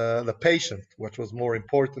patient, which was more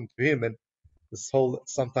important to him, and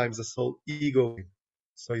sometimes this whole ego.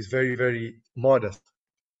 So he's very, very modest.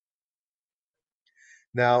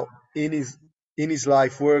 Now, in his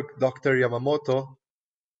life work, Dr. Yamamoto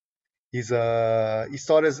He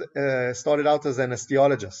started out as an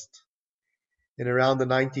anesthesiologist. In around the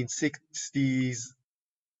 1960s,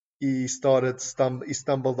 he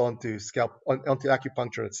stumbled onto onto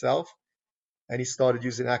acupuncture itself, and he started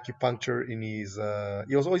using acupuncture in his.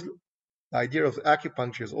 He was always the idea of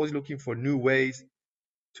acupuncture is always looking for new ways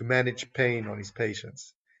to manage pain on his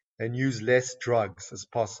patients and use less drugs as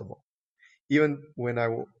possible. Even when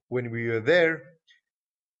we were there,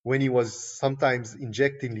 when he was sometimes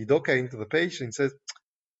injecting lidocaine into the patient, he says,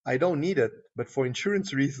 I don't need it, but for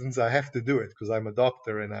insurance reasons, I have to do it because I'm a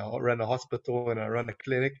doctor and I run a hospital and I run a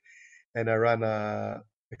clinic and I run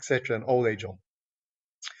etc. an old age home.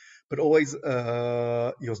 But always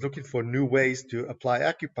he was looking for new ways to apply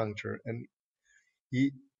acupuncture, and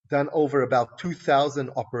he done over about 2,000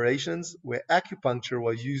 operations where acupuncture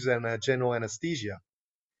was used in a general anesthesia,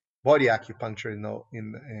 body acupuncture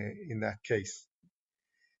in that case.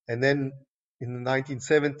 And then in the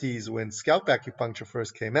 1970s, when scalp acupuncture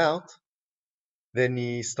first came out, then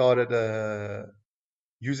he started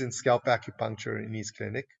using scalp acupuncture in his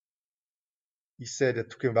clinic. He said it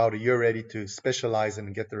took him about a year already to specialize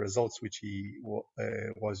and get the results which he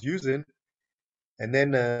was using. And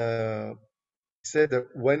then he said that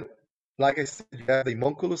when, like I said, you have the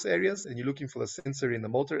homunculus areas and you're looking for the sensory and the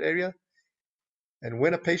motor area. And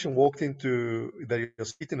when a patient walked into, that you're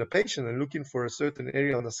treating a patient and looking for a certain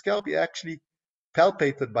area on the scalp, he actually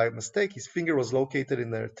palpated by mistake. His finger was located in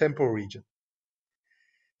the temporal region.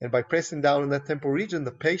 And by pressing down in that temporal region,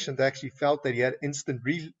 the patient actually felt that he had instant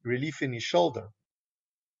relief in his shoulder.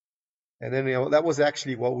 And then that was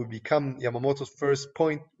actually what would become Yamamoto's first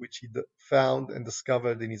point, which he found and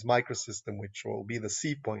discovered in his microsystem, which will be the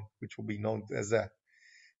C point, which will be known as that.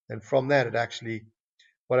 And from that, it actually,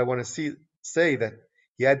 what I want to say that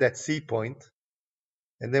he had that C point,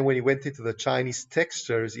 and then when he went into the Chinese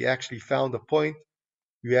textures, he actually found a point.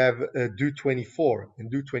 You have Du24,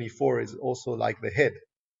 and Du24 is also like the head.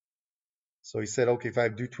 So he said, okay, if I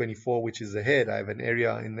have Du24, which is the head, I have an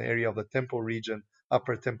area in the area of the temporal region,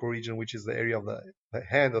 upper temporal region, which is the area of the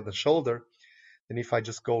hand or the shoulder. And if I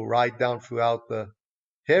just go right down throughout the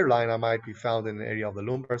hairline, I might be found in the area of the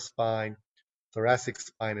lumbar spine, thoracic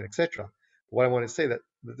spine, and etc. What I want to say that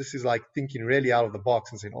this is like thinking really out of the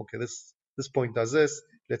box and saying, okay, this point does this.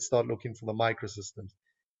 Let's start looking for the microsystems.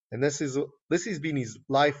 And this has been his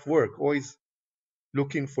life work, always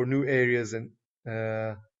looking for new areas and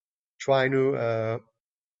trying to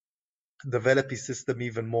develop his system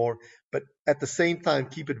even more, but at the same time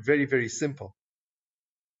keep it very, very simple.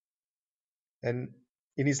 And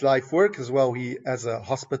in his life work as well, he has a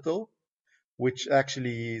hospital, which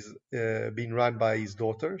actually is being run by his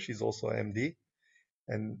daughter. She's also an MD.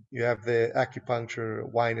 And you have the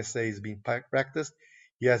acupuncture YNSA is being practiced.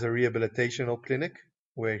 He has a rehabilitational clinic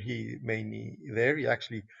where he mainly there. He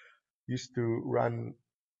actually used to run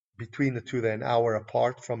between the two, they're an hour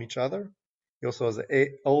apart from each other. He also has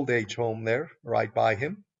an old age home there right by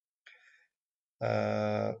him.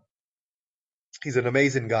 He's an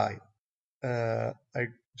amazing guy. I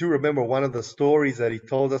do remember one of the stories that he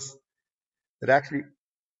told us that actually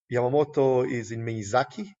Yamamoto is in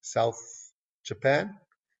Miyazaki, South Japan,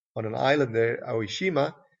 on an island there,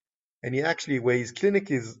 Aoshima, and he actually, where his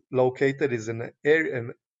clinic is located, is an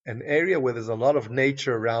area where there's a lot of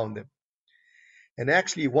nature around him. And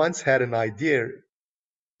actually once had an idea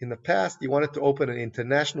in the past, he wanted to open an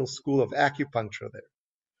international school of acupuncture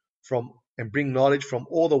there, and bring knowledge from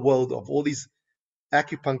all the world of all these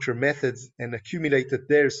acupuncture methods and accumulate it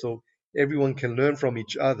there so everyone can learn from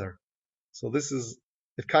each other. So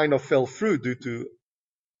it kind of fell through due to,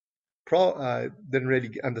 didn't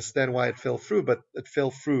really understand why it fell through, but it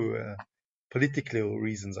fell through political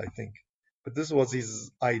reasons, I think. But this was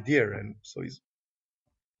his idea, and so he's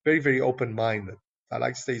very, very open-minded. I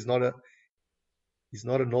like to say he's not a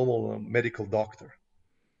normal medical doctor.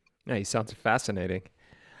 Yeah, he sounds fascinating.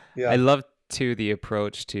 Yeah. I love too the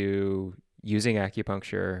approach to using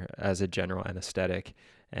acupuncture as a general anesthetic,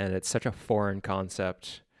 and it's such a foreign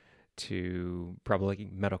concept to probably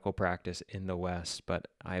medical practice in the West, but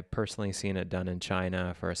I've personally seen it done in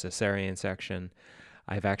China for a cesarean section.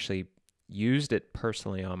 I've actually used it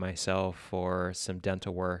personally on myself for some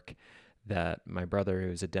dental work that my brother,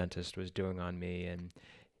 who's a dentist, was doing on me, and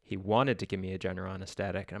he wanted to give me a general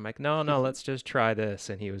anesthetic. And I'm like, no, let's just try this.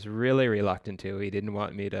 And he was really reluctant to. He didn't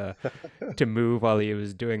want me to move while he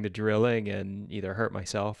was doing the drilling and either hurt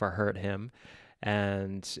myself or hurt him.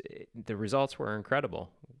 And the results were incredible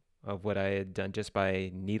of what I had done just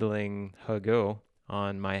by needling Hago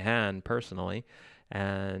on my hand personally.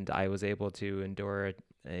 And I was able to endure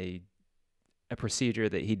a procedure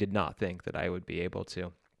that he did not think that I would be able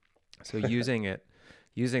to. So using it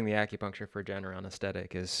using the acupuncture for general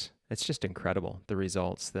anesthetic it's just incredible, the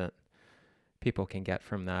results that people can get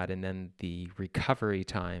from that. And then the recovery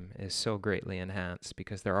time is so greatly enhanced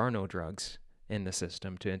because there are no drugs in the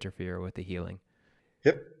system to interfere with the healing.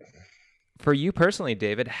 Yep. For you personally,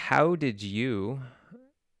 David, how did you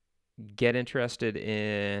get interested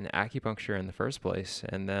in acupuncture in the first place,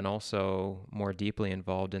 and then also more deeply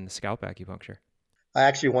involved in the scalp acupuncture? I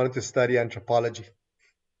actually wanted to study anthropology.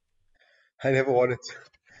 I never wanted to,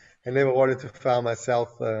 I never wanted to find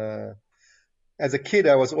myself. As a kid,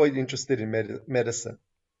 I was always interested in medicine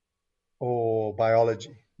or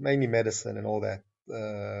biology, mainly medicine and all that,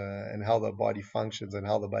 and how the body functions and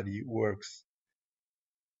how the body works.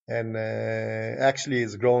 And actually,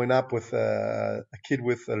 is growing up with a kid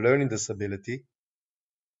with a learning disability,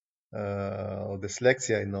 or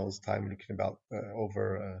dyslexia in those times, looking about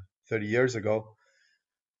over 30 years ago.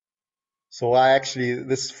 So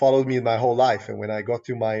this followed me my whole life. And when I got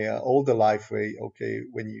to my older life,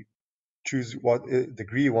 when you choose what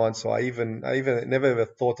degree you want, so I never ever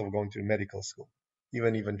thought of going to medical school,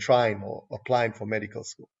 even trying or applying for medical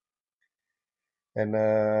school. And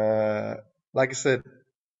like I said,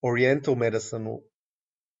 Oriental medicine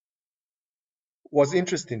was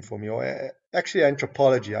interesting for me. Actually,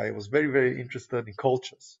 anthropology, I was very, very interested in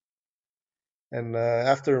cultures. And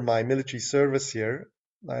after my military service here,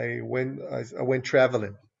 I went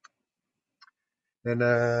traveling. And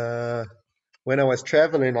when I was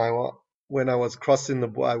traveling, when I was crossing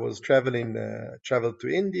I was traveled to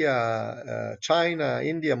India, China,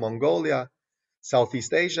 India, Mongolia,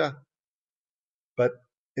 Southeast Asia. But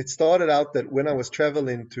it started out that when I was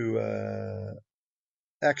traveling to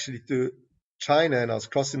China, and I was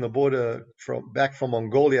crossing the border back from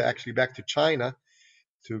Mongolia, actually back to China,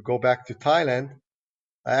 to go back to Thailand,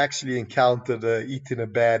 I actually encountered eating a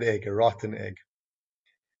bad egg, a rotten egg.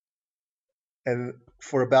 And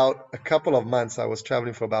for about a couple of months, I was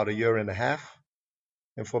traveling for about a year and a half.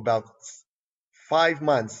 And for about 5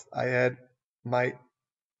 months, I had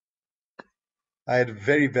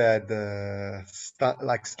very bad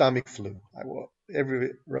stomach flu. I was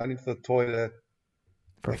running to the toilet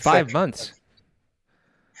for 5 months.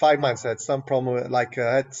 5 months, I had some problem, I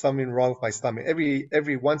had something wrong with my stomach.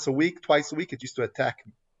 Every once a week, twice a week, it used to attack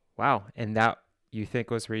me. Wow. And that you think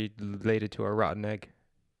was related to a rotten egg?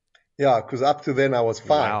 Yeah, because up to then I was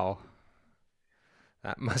fine. Wow.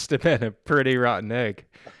 That must have been a pretty rotten egg.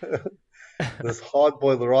 This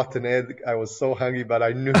hard-boiled rotten egg. I was so hungry, but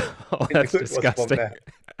I knew, oh, that's disgusting.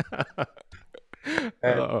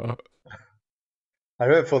 Oh. I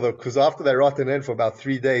remember because after that rotten egg, for about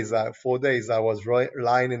 4 days, I was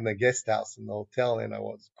lying in the guest house in the hotel, and I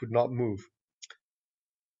could not move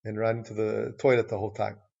and run to the toilet the whole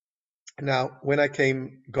time. Now, when I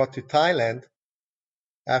got to Thailand,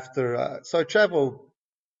 so I traveled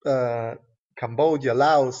Cambodia,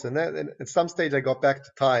 Laos, and then at some stage I got back to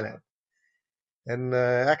Thailand. And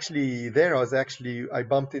actually there I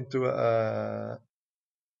bumped into a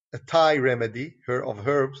Thai remedy of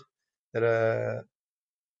herbs that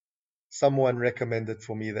someone recommended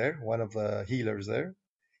for me there, one of the healers there.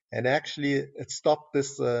 And actually it stopped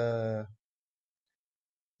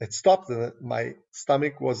my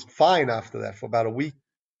stomach was fine after that for about a week.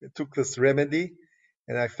 It took this remedy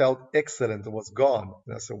and I felt excellent. It was gone.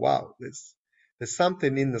 And I said, wow, there's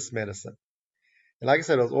something in this medicine. And like I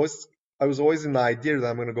said, I was always in the idea that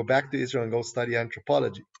I'm going to go back to Israel and go study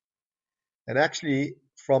anthropology. And actually,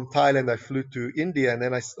 from Thailand, I flew to India, and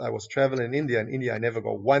then I was traveling in India. In India, I never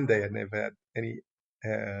got one day. I never had any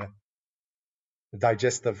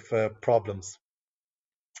digestive problems.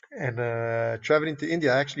 And traveling to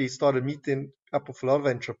India, I actually started meeting up with a lot of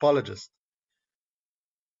anthropologists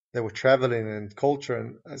that were traveling and culture.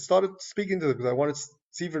 And I started speaking to them because I wanted to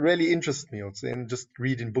see if it really interests me, and just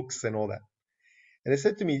reading books and all that. And they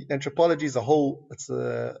said to me, anthropology is it's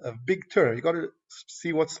a big term. You got to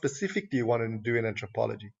see what specifically you want to do in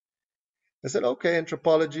anthropology. I said, okay,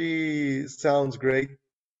 anthropology sounds great.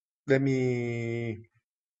 Medicine.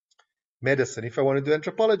 If I want to do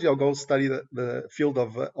anthropology, I'll go study the field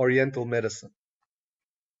of Oriental medicine.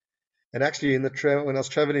 And actually, when I was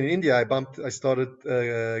traveling in India, I started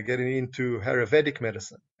getting into Ayurvedic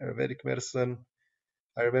medicine. Ayurvedic medicine.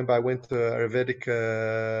 I remember I went to an Ayurvedic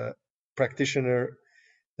practitioner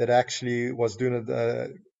that actually was doing I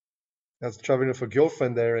was traveling with a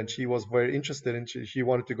girlfriend there, and she was very interested, and she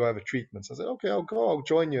wanted to go have a treatment. So I said, okay, I'll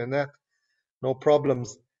join you in that. No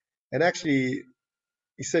problems. And actually,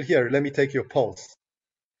 he said, here, let me take your pulse.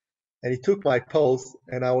 And he took my pulse,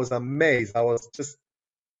 and I was amazed.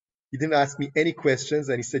 He didn't ask me any questions,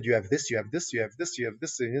 and he said, you have this, you have this, you have this, you have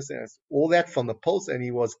this, and all that from the pulse, and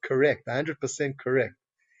he was correct, 100% correct.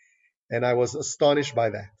 And I was astonished by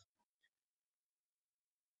that.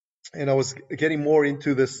 And I was getting more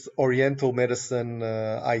into this Oriental medicine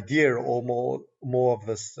idea, or more of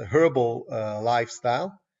this herbal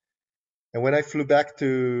lifestyle. And when I flew back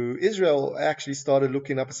to Israel, I actually started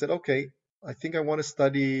looking up and said, okay, I think I want to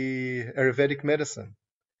study Ayurvedic medicine.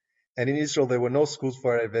 And in Israel, there were no schools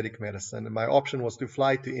for Ayurvedic medicine. And my option was to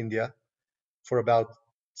fly to India for about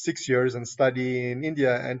 6 years and study in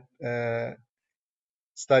India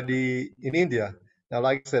Now,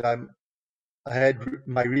 like I said, I had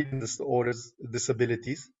my reading disorders,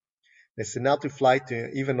 disabilities. They said now to fly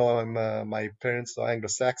to, even though my parents are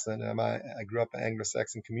Anglo-Saxon, and I grew up in an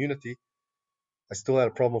Anglo-Saxon community, I still had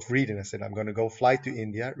a problem of reading. I said, I'm going to go fly to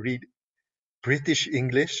India, read British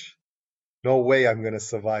English. No way I'm going to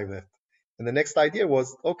survive that. And the next idea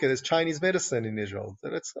was, okay, there's Chinese medicine in Israel. So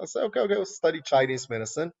I said, okay, I'll go study Chinese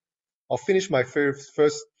medicine. I'll finish my first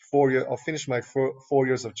 4 years. I'll finish my 4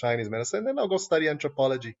 years of Chinese medicine, then I'll go study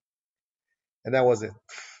anthropology. And that was it.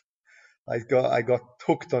 I got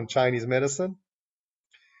hooked on Chinese medicine.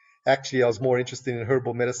 Actually, I was more interested in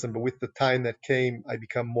herbal medicine, but with the time that came, I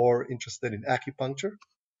become more interested in acupuncture.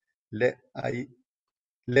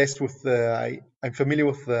 I'm familiar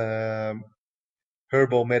with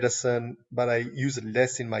herbal medicine, but I use it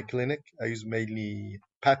less in my clinic. I use mainly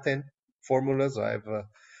patent formulas. I have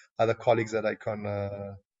other colleagues that I can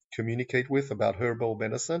communicate with about herbal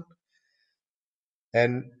medicine.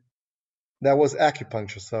 And that was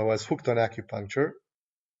acupuncture. So I was hooked on acupuncture.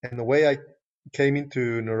 And the way I came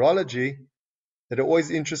into neurology, it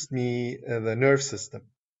always interested me, the nerve system.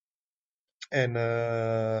 And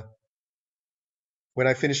when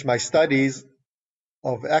I finished my studies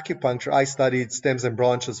of acupuncture, I studied stems and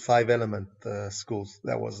branches, 5-element schools.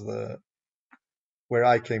 That was where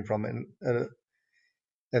I came from.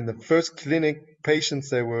 And the first clinic patients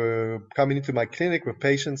that were coming into my clinic were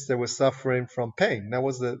patients that were suffering from pain. That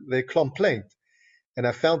was their complaint. And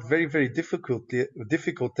I found very, very difficult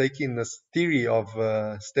taking this theory of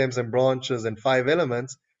stems and branches and 5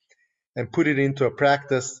 elements and put it into a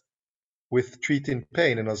practice with treating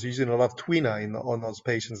pain. And I was using a lot of Twina on those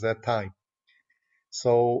patients at that time.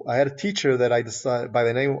 So I had a teacher that I decided by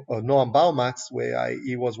the name of Noam Baumatz, where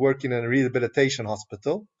he was working in a rehabilitation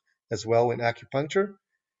hospital as well in acupuncture,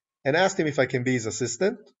 and asked him if I can be his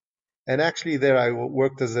assistant. And actually there I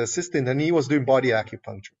worked as an assistant, and he was doing body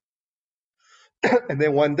acupuncture. And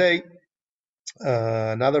then one day,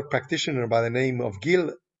 another practitioner by the name of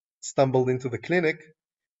Gil stumbled into the clinic,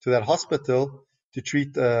 to that hospital, to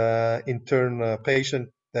treat an intern patient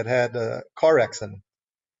that had a car accident.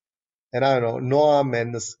 And I don't know, Noam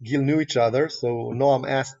and this Gil knew each other, so Noam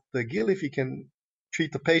asked Gil if he can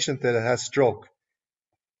treat the patient that has stroke.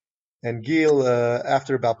 And Gil,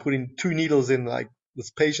 after about putting 2 needles in, like this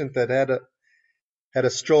patient that had a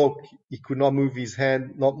stroke, he could not move his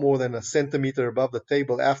hand not more than a centimeter above the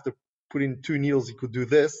table. After putting 2 needles, he could do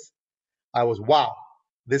this. I was, wow,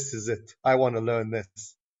 this is it. I want to learn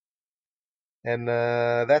this. And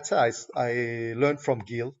that's how I learned from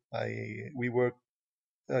Gil. I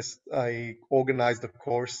organized a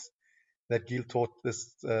course that Gil taught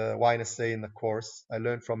this YNSA in the course. I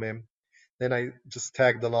learned from him. Then I just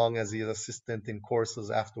tagged along as his assistant in courses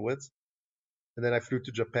afterwards. And then I flew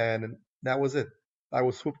to Japan, and that was it. I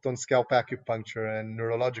was hooked on scalp acupuncture and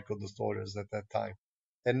neurological disorders at that time.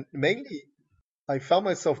 And mainly, I found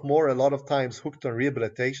myself a lot of times hooked on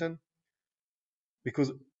rehabilitation,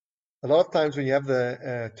 because a lot of times when you have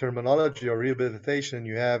the terminology of rehabilitation,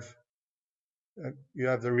 you have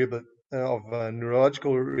the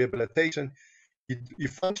neurological rehabilitation. You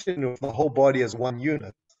function with the whole body as one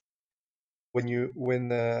unit.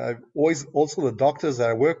 When I've always, also the doctors that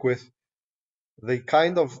I work with, they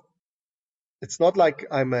it's not like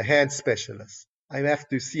I'm a hand specialist. I have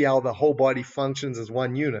to see how the whole body functions as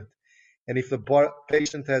one unit. And if the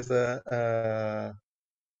patient has a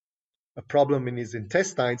problem in his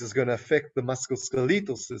intestines, it's going to affect the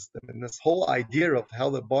musculoskeletal system. And this whole idea of how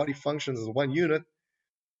the body functions as one unit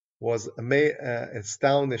was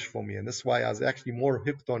astounding for me. And that's why I was actually more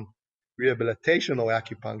hooked on rehabilitational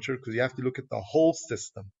acupuncture, because you have to look at the whole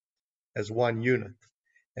system as one unit,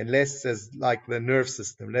 and less as like the nerve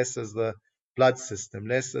system, less as the blood system,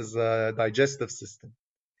 less as the digestive system.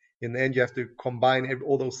 In the end, you have to combine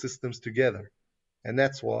all those systems together. And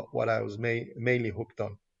that's what I was mainly hooked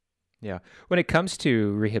on. Yeah. When it comes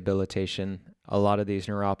to rehabilitation, a lot of these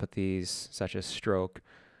neuropathies, such as stroke,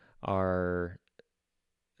 are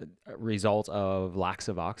a result of lacks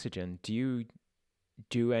of oxygen. Do you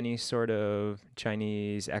do any sort of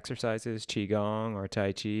Chinese exercises, Qigong or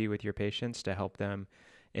Tai Chi, with your patients to help them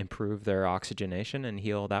improve their oxygenation and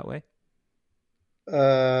heal that way?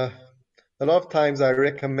 a lot of times I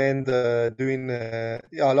recommend doing a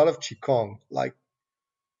lot of qigong, like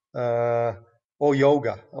or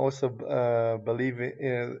yoga. I also believe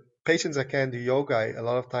in patients that can do yoga. I a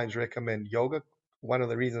lot of times recommend yoga. One of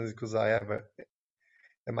the reasons is because I have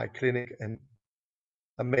in my clinic an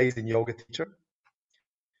amazing yoga teacher.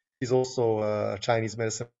 He's also a Chinese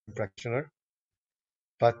medicine practitioner.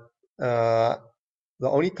 But the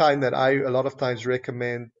only time that I a lot of times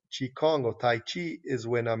recommend qigong or tai chi is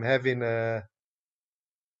when I'm having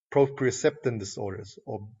proprioception disorders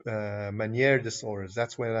or Meniere disorders.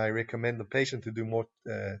 That's when I recommend the patient to do more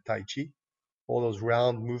tai chi. All those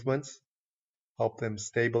round movements help them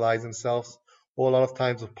stabilize themselves. Or a lot of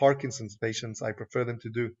times with Parkinson's patients, I prefer them to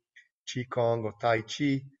do qigong or tai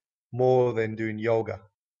chi more than doing yoga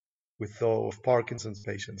with Parkinson's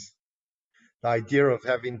patients. The idea of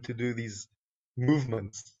having to do these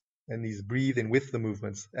movements and these breathing with the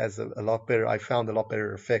movements has a lot better, I found a lot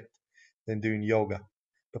better effect than doing yoga.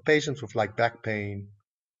 But patients with like back pain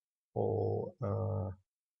or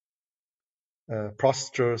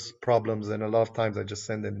postures problems, and a lot of times I just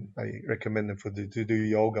send them, I recommend them to do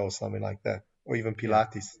yoga or something like that, or even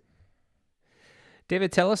Pilates. Yeah.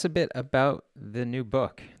 David, tell us a bit about the new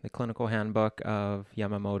book, The Clinical Handbook of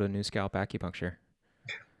Yamamoto New Scalp Acupuncture.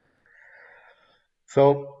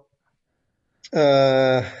 So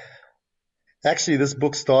actually this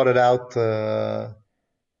book started out, there's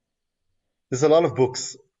a lot of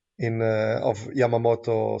books in of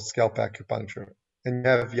Yamamoto scalp acupuncture, and you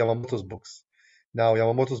have Yamamoto's books. Now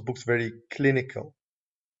Yamamoto's books very clinical.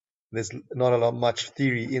 There's not a lot much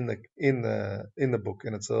theory in the book,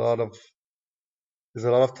 and there's a lot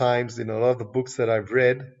of times in a lot of the books that I've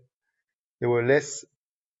read, there was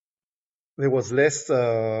less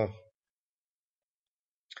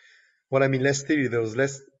what I mean less theory, there was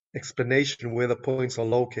less explanation where the points are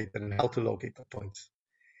located and how to locate the points.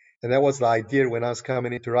 And that was the idea when I was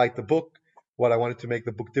coming in to write the book. What I wanted to make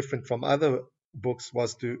the book different from other books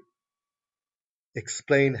was to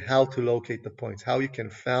explain how to locate the points, how you can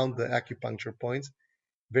find the acupuncture points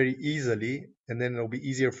very easily, and then it'll be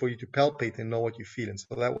easier for you to palpate and know what you feel. And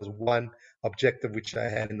so that was one objective which I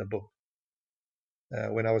had in the book.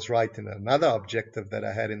 When I was writing, another objective that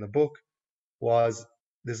I had in the book was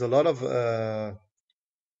there's a lot of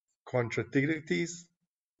contradictions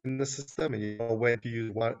in the system, and you know when to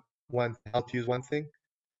use how to use one thing.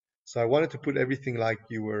 So I wanted to put everything like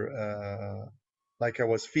you were, like I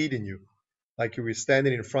was feeding you, like you were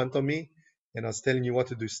standing in front of me, and I was telling you what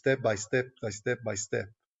to do step by step by step by step.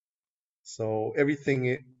 So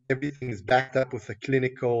everything is backed up with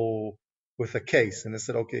with a case. And I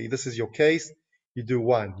said, okay, this is your case. You do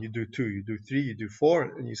 1, you do 2, you do 3, you do 4,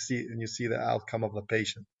 and you see the outcome of the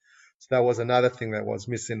patient. So that was another thing that was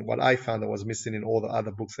missing. What I found that was missing in all the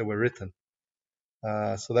other books that were written.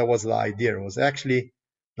 So that was the idea. It was actually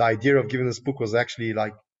the idea of giving this book was actually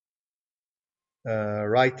like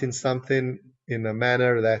writing something in a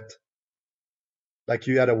manner that, like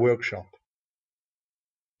you had a workshop.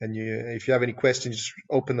 And if you have any questions, just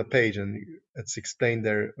open the page and it's explained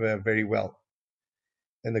there very well.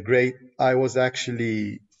 And I was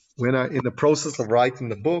actually, in the process of writing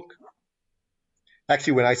the book,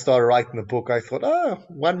 actually when I started writing the book, I thought,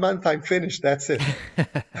 1 month I'm finished, that's it.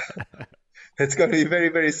 It's going to be very,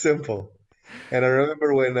 very simple. And I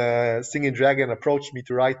remember when Singing Dragon approached me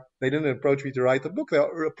to write, they didn't approach me to write a book, they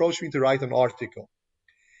approached me to write an article.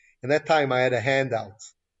 And that time I had a handout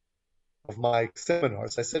of my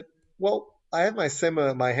seminars. I said, well, I have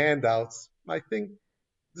my handouts. I think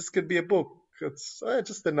this could be a book. It's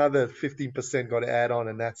just another 15% got to add on,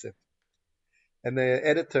 and that's it. And the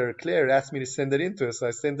editor, Claire, asked me to send it into her. So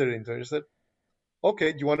I sent it into her. She said,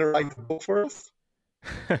 okay, do you want to write a book for us?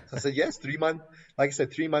 So I said, yes, 3 months. Like I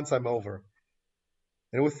said, 3 months I'm over.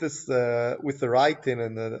 And with this, with the writing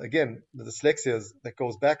and again, the dyslexia that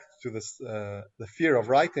goes back to this, the fear of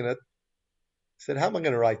writing it, I said, how am I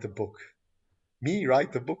going to write the book? Me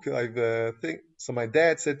write the book? So my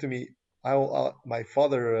dad said to me, my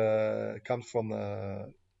father comes from,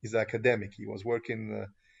 he's an academic. He was working,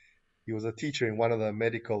 he was a teacher in one of the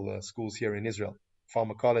medical schools here in Israel,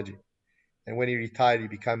 pharmacology. And when he retired, he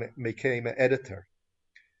became an editor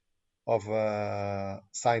of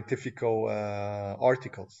scientific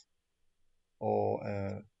articles.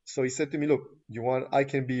 So he said to me, look, I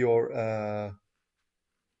can be your,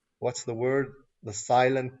 what's the word? The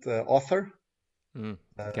silent author.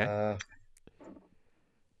 Okay.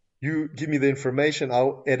 You give me the information,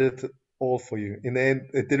 I'll edit it all for you. In the end,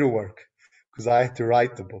 it didn't work because I had to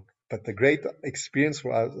write the book. But the great experience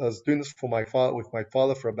I was doing this with my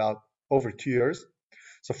father for about over 2 years.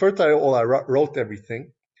 So first of all, I wrote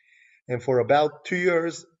everything. And for about 2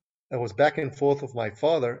 years, I was back and forth with my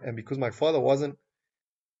father, and because my father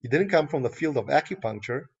he didn't come from the field of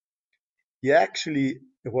acupuncture. It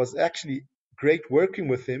was actually great working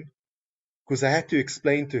with him because I had to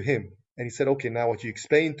explain to him, and he said, "Okay, now what you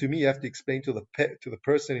explain to me, you have to explain to the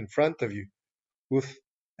person in front of you with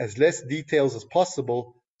as less details as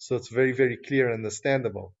possible, so it's very, very clear and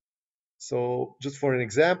understandable." So, just for an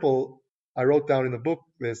example, I wrote down in the book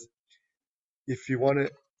this: if you want to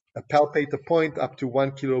palpate a point up to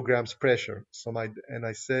 1 kilograms pressure. So my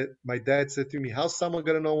dad said to me, "How's someone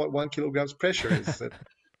going to know what 1 kilograms pressure is?" I said,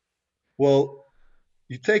 "Well,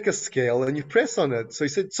 you take a scale and you press on it." So he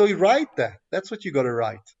said, "So you write that. That's what you got to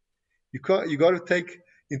write. You got to take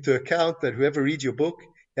into account that whoever reads your book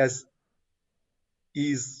is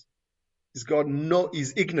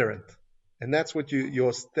ignorant, and that's what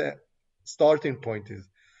your starting point is."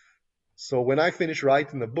 So when I finished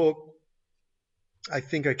writing the book, I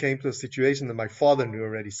think I came to a situation that my father knew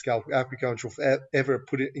already. Scalp acupuncture ever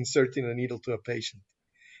inserting a needle to a patient.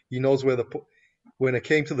 He knows when it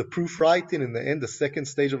came to the proof writing in the end, the second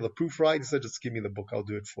stage of the proof writing, he said, "Just give me the book, I'll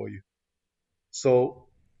do it for you." So,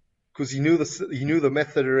 because he knew the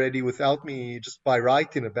method already without me, just by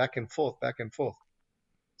writing it back and forth, back and forth.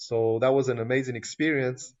 So that was an amazing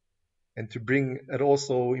experience, and it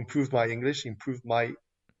also improved my English, improved my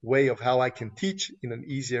way of how I can teach in an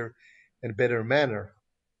easier and better manner.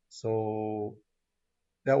 So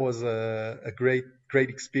that was a great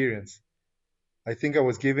experience. I think I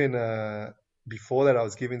was given before that I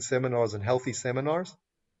was giving seminars and healthy seminars,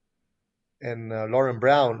 and Lauren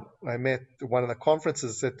Brown, I met at one of the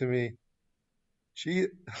conferences, said to me, "Gee,"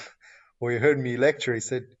 or he heard me lecture, he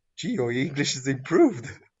said, "Gee, your English has improved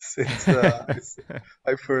since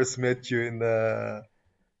I first met you in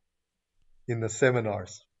the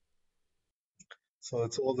seminars." So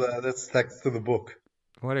that's thanks to the book.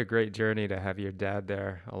 What a great journey to have your dad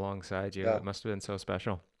there alongside you. Yeah, It must have been so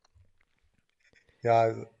special.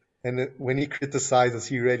 yeah. And when he criticizes,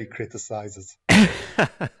 he really criticizes.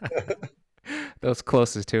 Those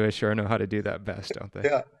closest to us sure know how to do that best, don't they?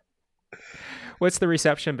 Yeah. What's the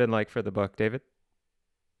reception been like for the book, David?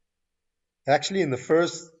 Actually, in the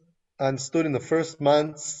first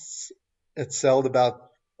months, it sold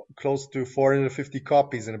about close to 450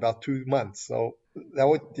 copies in about 2 months. So did I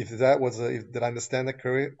understand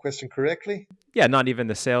that question correctly? Yeah, not even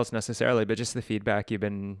the sales necessarily, but just the feedback you've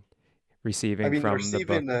been I've receiving been from the book.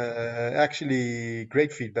 receiving actually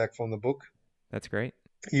great feedback from the book. That's great.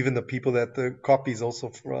 Even the people the copies also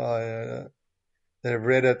that have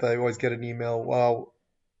read it, I always get an email. "Wow,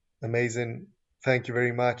 amazing! Thank you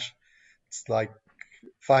very much." It's like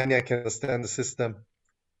finally I can understand the system.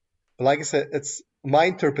 But like I said, it's my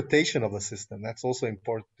interpretation of the system. That's also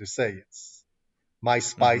important to say. It's my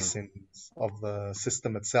spicing of the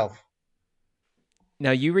system itself.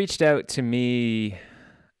 Now, you reached out to me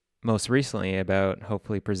most recently about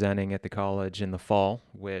hopefully presenting at the college in the fall,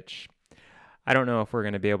 which I don't know if we're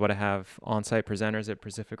going to be able to have on-site presenters at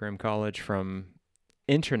Pacific Rim College from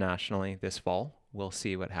internationally this fall. We'll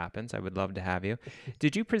see what happens. I would love to have you.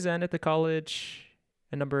 Did you present at the college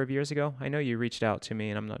a number of years ago? I know you reached out to me,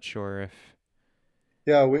 and I'm not sure if...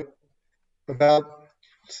 Yeah, about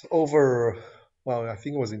over, well, I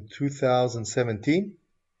think it was in 2017.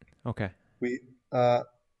 Okay. I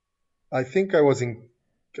think I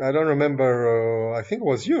don't remember, I think it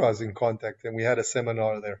was you I was in contact, and we had a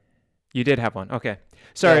seminar there. You did have one. Okay.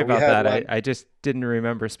 Sorry Yeah, we about had that. one. I just didn't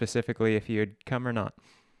remember specifically if you had come or not.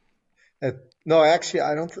 No, actually,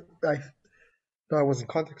 I was in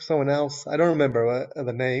contact with someone else. I don't remember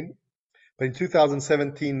the name, but in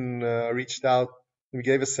 2017, I reached out. We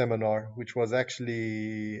gave a seminar, which was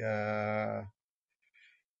actually, I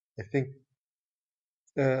think,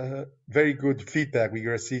 very good feedback we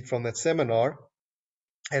received from that seminar.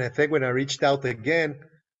 And I think when I reached out again,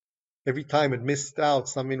 every time it missed out.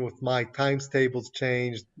 Something with my times tables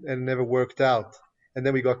changed and never worked out. And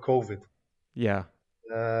then we got COVID. Yeah.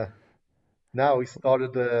 Now we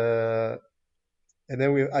started, and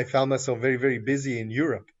then I found myself very, very busy in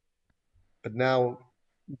Europe. But now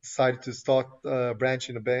decided to start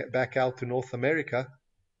branching back out to North America.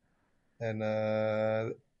 And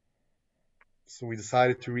so we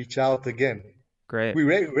decided to reach out again. Great. We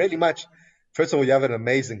really much, first of all, you have an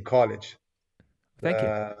amazing college. Thank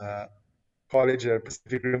you. College at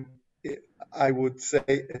Pacific Rim, I would say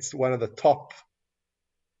it's one of the top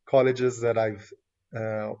colleges that I've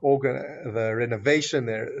organized. The renovation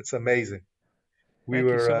there, it's amazing. Thank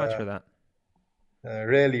you so much for that.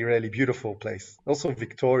 Really, really beautiful place. Also,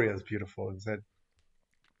 Victoria is beautiful.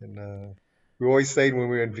 And we always say when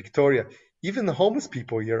we're in Victoria, even the homeless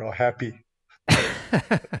people here are happy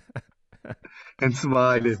and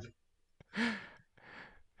smiling.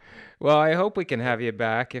 Well, I hope we can have you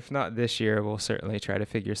back. If not this year, we'll certainly try to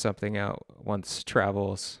figure something out once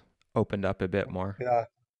travel's opened up a bit more. Yeah,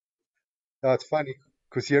 no, it's funny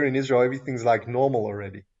because here in Israel everything's like normal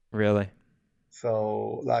already. Really?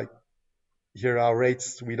 So like here our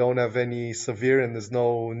rates, we don't have any severe, and there's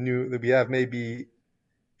no new. We have maybe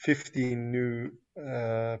 15 new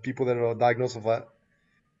people that are diagnosed with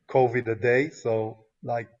COVID a day. So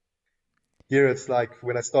like here, it's like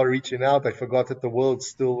when I started reaching out, I forgot that the world's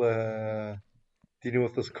still dealing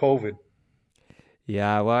with this COVID.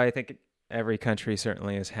 Yeah, well, I think every country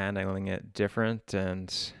certainly is handling it different,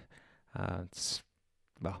 and it's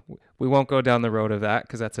well, we won't go down the road of that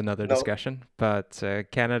because that's another No, discussion. But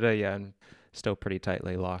Canada, yeah, still pretty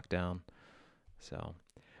tightly locked down. So,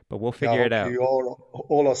 but we'll yeah, I figure it hope out. you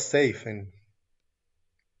all are safe and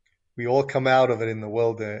we all come out of it in the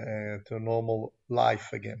world to a normal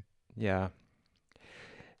life again. Yeah.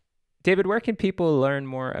 David, where can people learn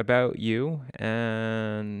more about you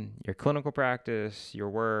and your clinical practice, your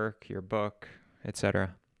work, your book,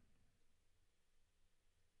 etc.?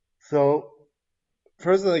 So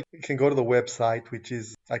first, I can go to the website, which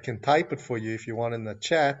is I can type it for you if you want in the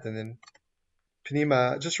chat, and then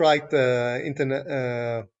Pnima. Just write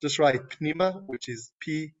internet. Just write Pnima, which is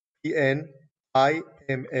Pnima,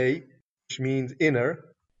 which means inner.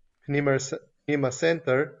 Pnima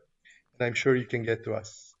Center, and I'm sure you can get to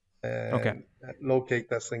us Okay, and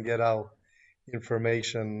locate us and get our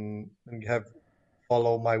information and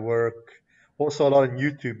follow my work. Also, a lot on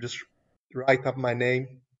YouTube. Just write up my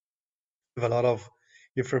name. We have a lot of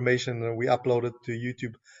information and we upload it to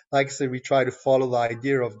YouTube. Like I said, we try to follow the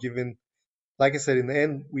idea of giving. Like I said, in the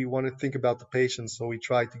end, we want to think about the patient, so we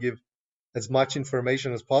try to give as much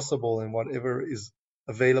information as possible and whatever is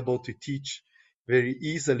available to teach very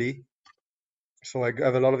easily. So I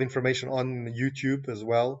have a lot of information on YouTube as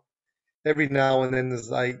well. Every now and then,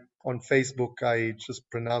 on Facebook, I just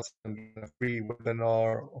pronounce a free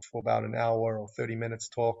webinar for about an hour or 30 minutes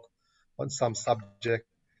talk on some subject.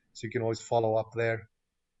 So you can always follow up there.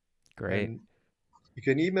 great. And you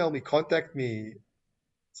can email me, contact me.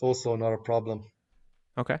 It's also not a problem.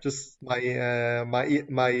 Okay, Just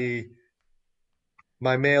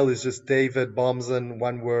my mail is just David Bomzen,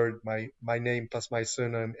 one word, my name plus my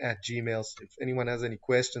surname at Gmail. So if anyone has any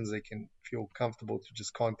questions, they can feel comfortable to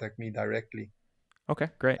just contact me directly. okay,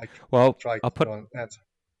 great. I can Well, try I'll put to answer.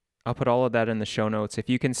 I'll put all of that in the show notes. If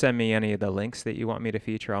you can send me any of the links that you want me to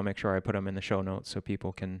feature, I'll make sure I put them in the show notes so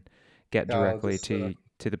people can get Yeah, I'll directly just to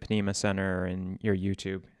the Pnima Center and your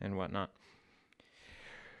YouTube and whatnot.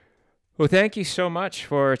 Well, thank you so much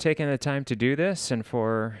for taking the time to do this and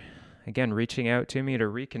for, again, reaching out to me to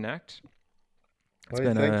reconnect. It's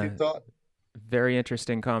been thank you, a Todd. very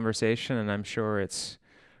interesting conversation, and I'm sure it's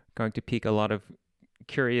going to pique a lot of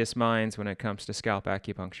curious minds when it comes to scalp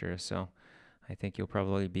acupuncture. So I think you'll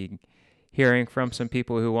probably be hearing from some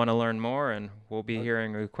people who want to learn more, and we'll be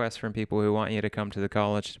hearing requests from people who want you to come to the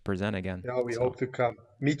college to present again. Yeah, we So, hope to come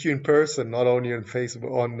meet you in person, not only on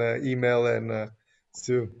Facebook, on email and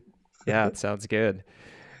Zoom. yeah, it sounds good.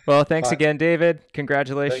 Well, thanks Bye. again, David. Thank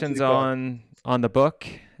Congratulations you, Todd. on the book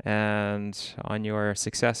and on your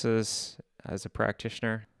successes as a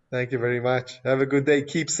practitioner. Thank you very much. Have a good day.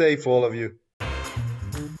 Keep safe, all of you.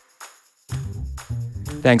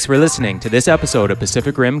 Thanks for listening to this episode of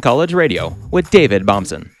Pacific Rim College Radio with David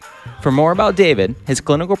Bomson. For more about David, his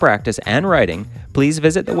clinical practice, and writing, please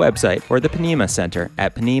visit the website or the Pnima Center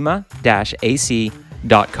at pnima-ac.com.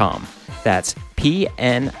 That's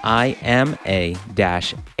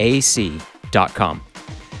pnima-ac.com.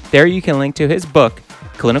 There you can link to his book,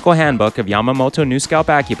 Clinical Handbook of Yamamoto New Scalp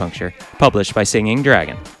Acupuncture, published by Singing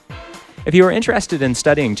Dragon. If you are interested in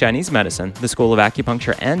studying Chinese medicine, the School of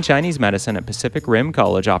Acupuncture and Chinese Medicine at Pacific Rim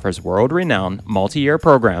College offers world-renowned, multi-year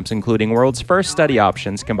programs including world's first study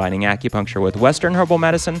options combining acupuncture with Western herbal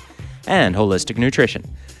medicine and holistic nutrition.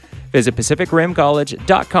 Visit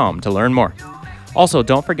pacificrimcollege.com to learn more. Also,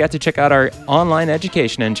 don't forget to check out our online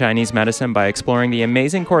education in Chinese medicine by exploring the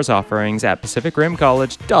amazing course offerings at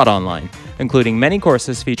pacificrimcollege.online, including many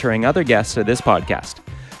courses featuring other guests of this podcast.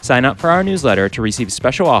 Sign up for our newsletter to receive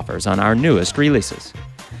special offers on our newest releases.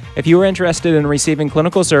 If you are interested in receiving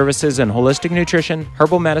clinical services in holistic nutrition,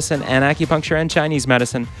 herbal medicine, and acupuncture and Chinese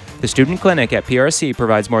medicine, the Student Clinic at PRC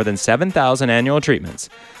provides more than 7,000 annual treatments.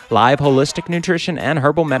 Live holistic nutrition and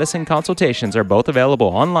herbal medicine consultations are both available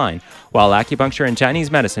online, while acupuncture and Chinese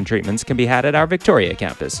medicine treatments can be had at our Victoria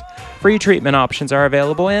campus. Free treatment options are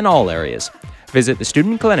available in all areas. Visit the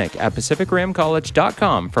Student Clinic at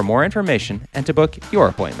pacificrimcollege.com for more information and to book your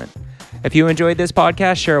appointment. If you enjoyed this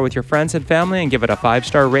podcast, share it with your friends and family and give it a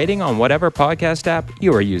 5-star rating on whatever podcast app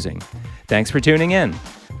you are using. Thanks for tuning in.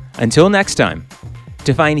 Until next time,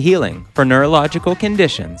 to find healing for neurological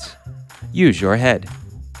conditions, use your head.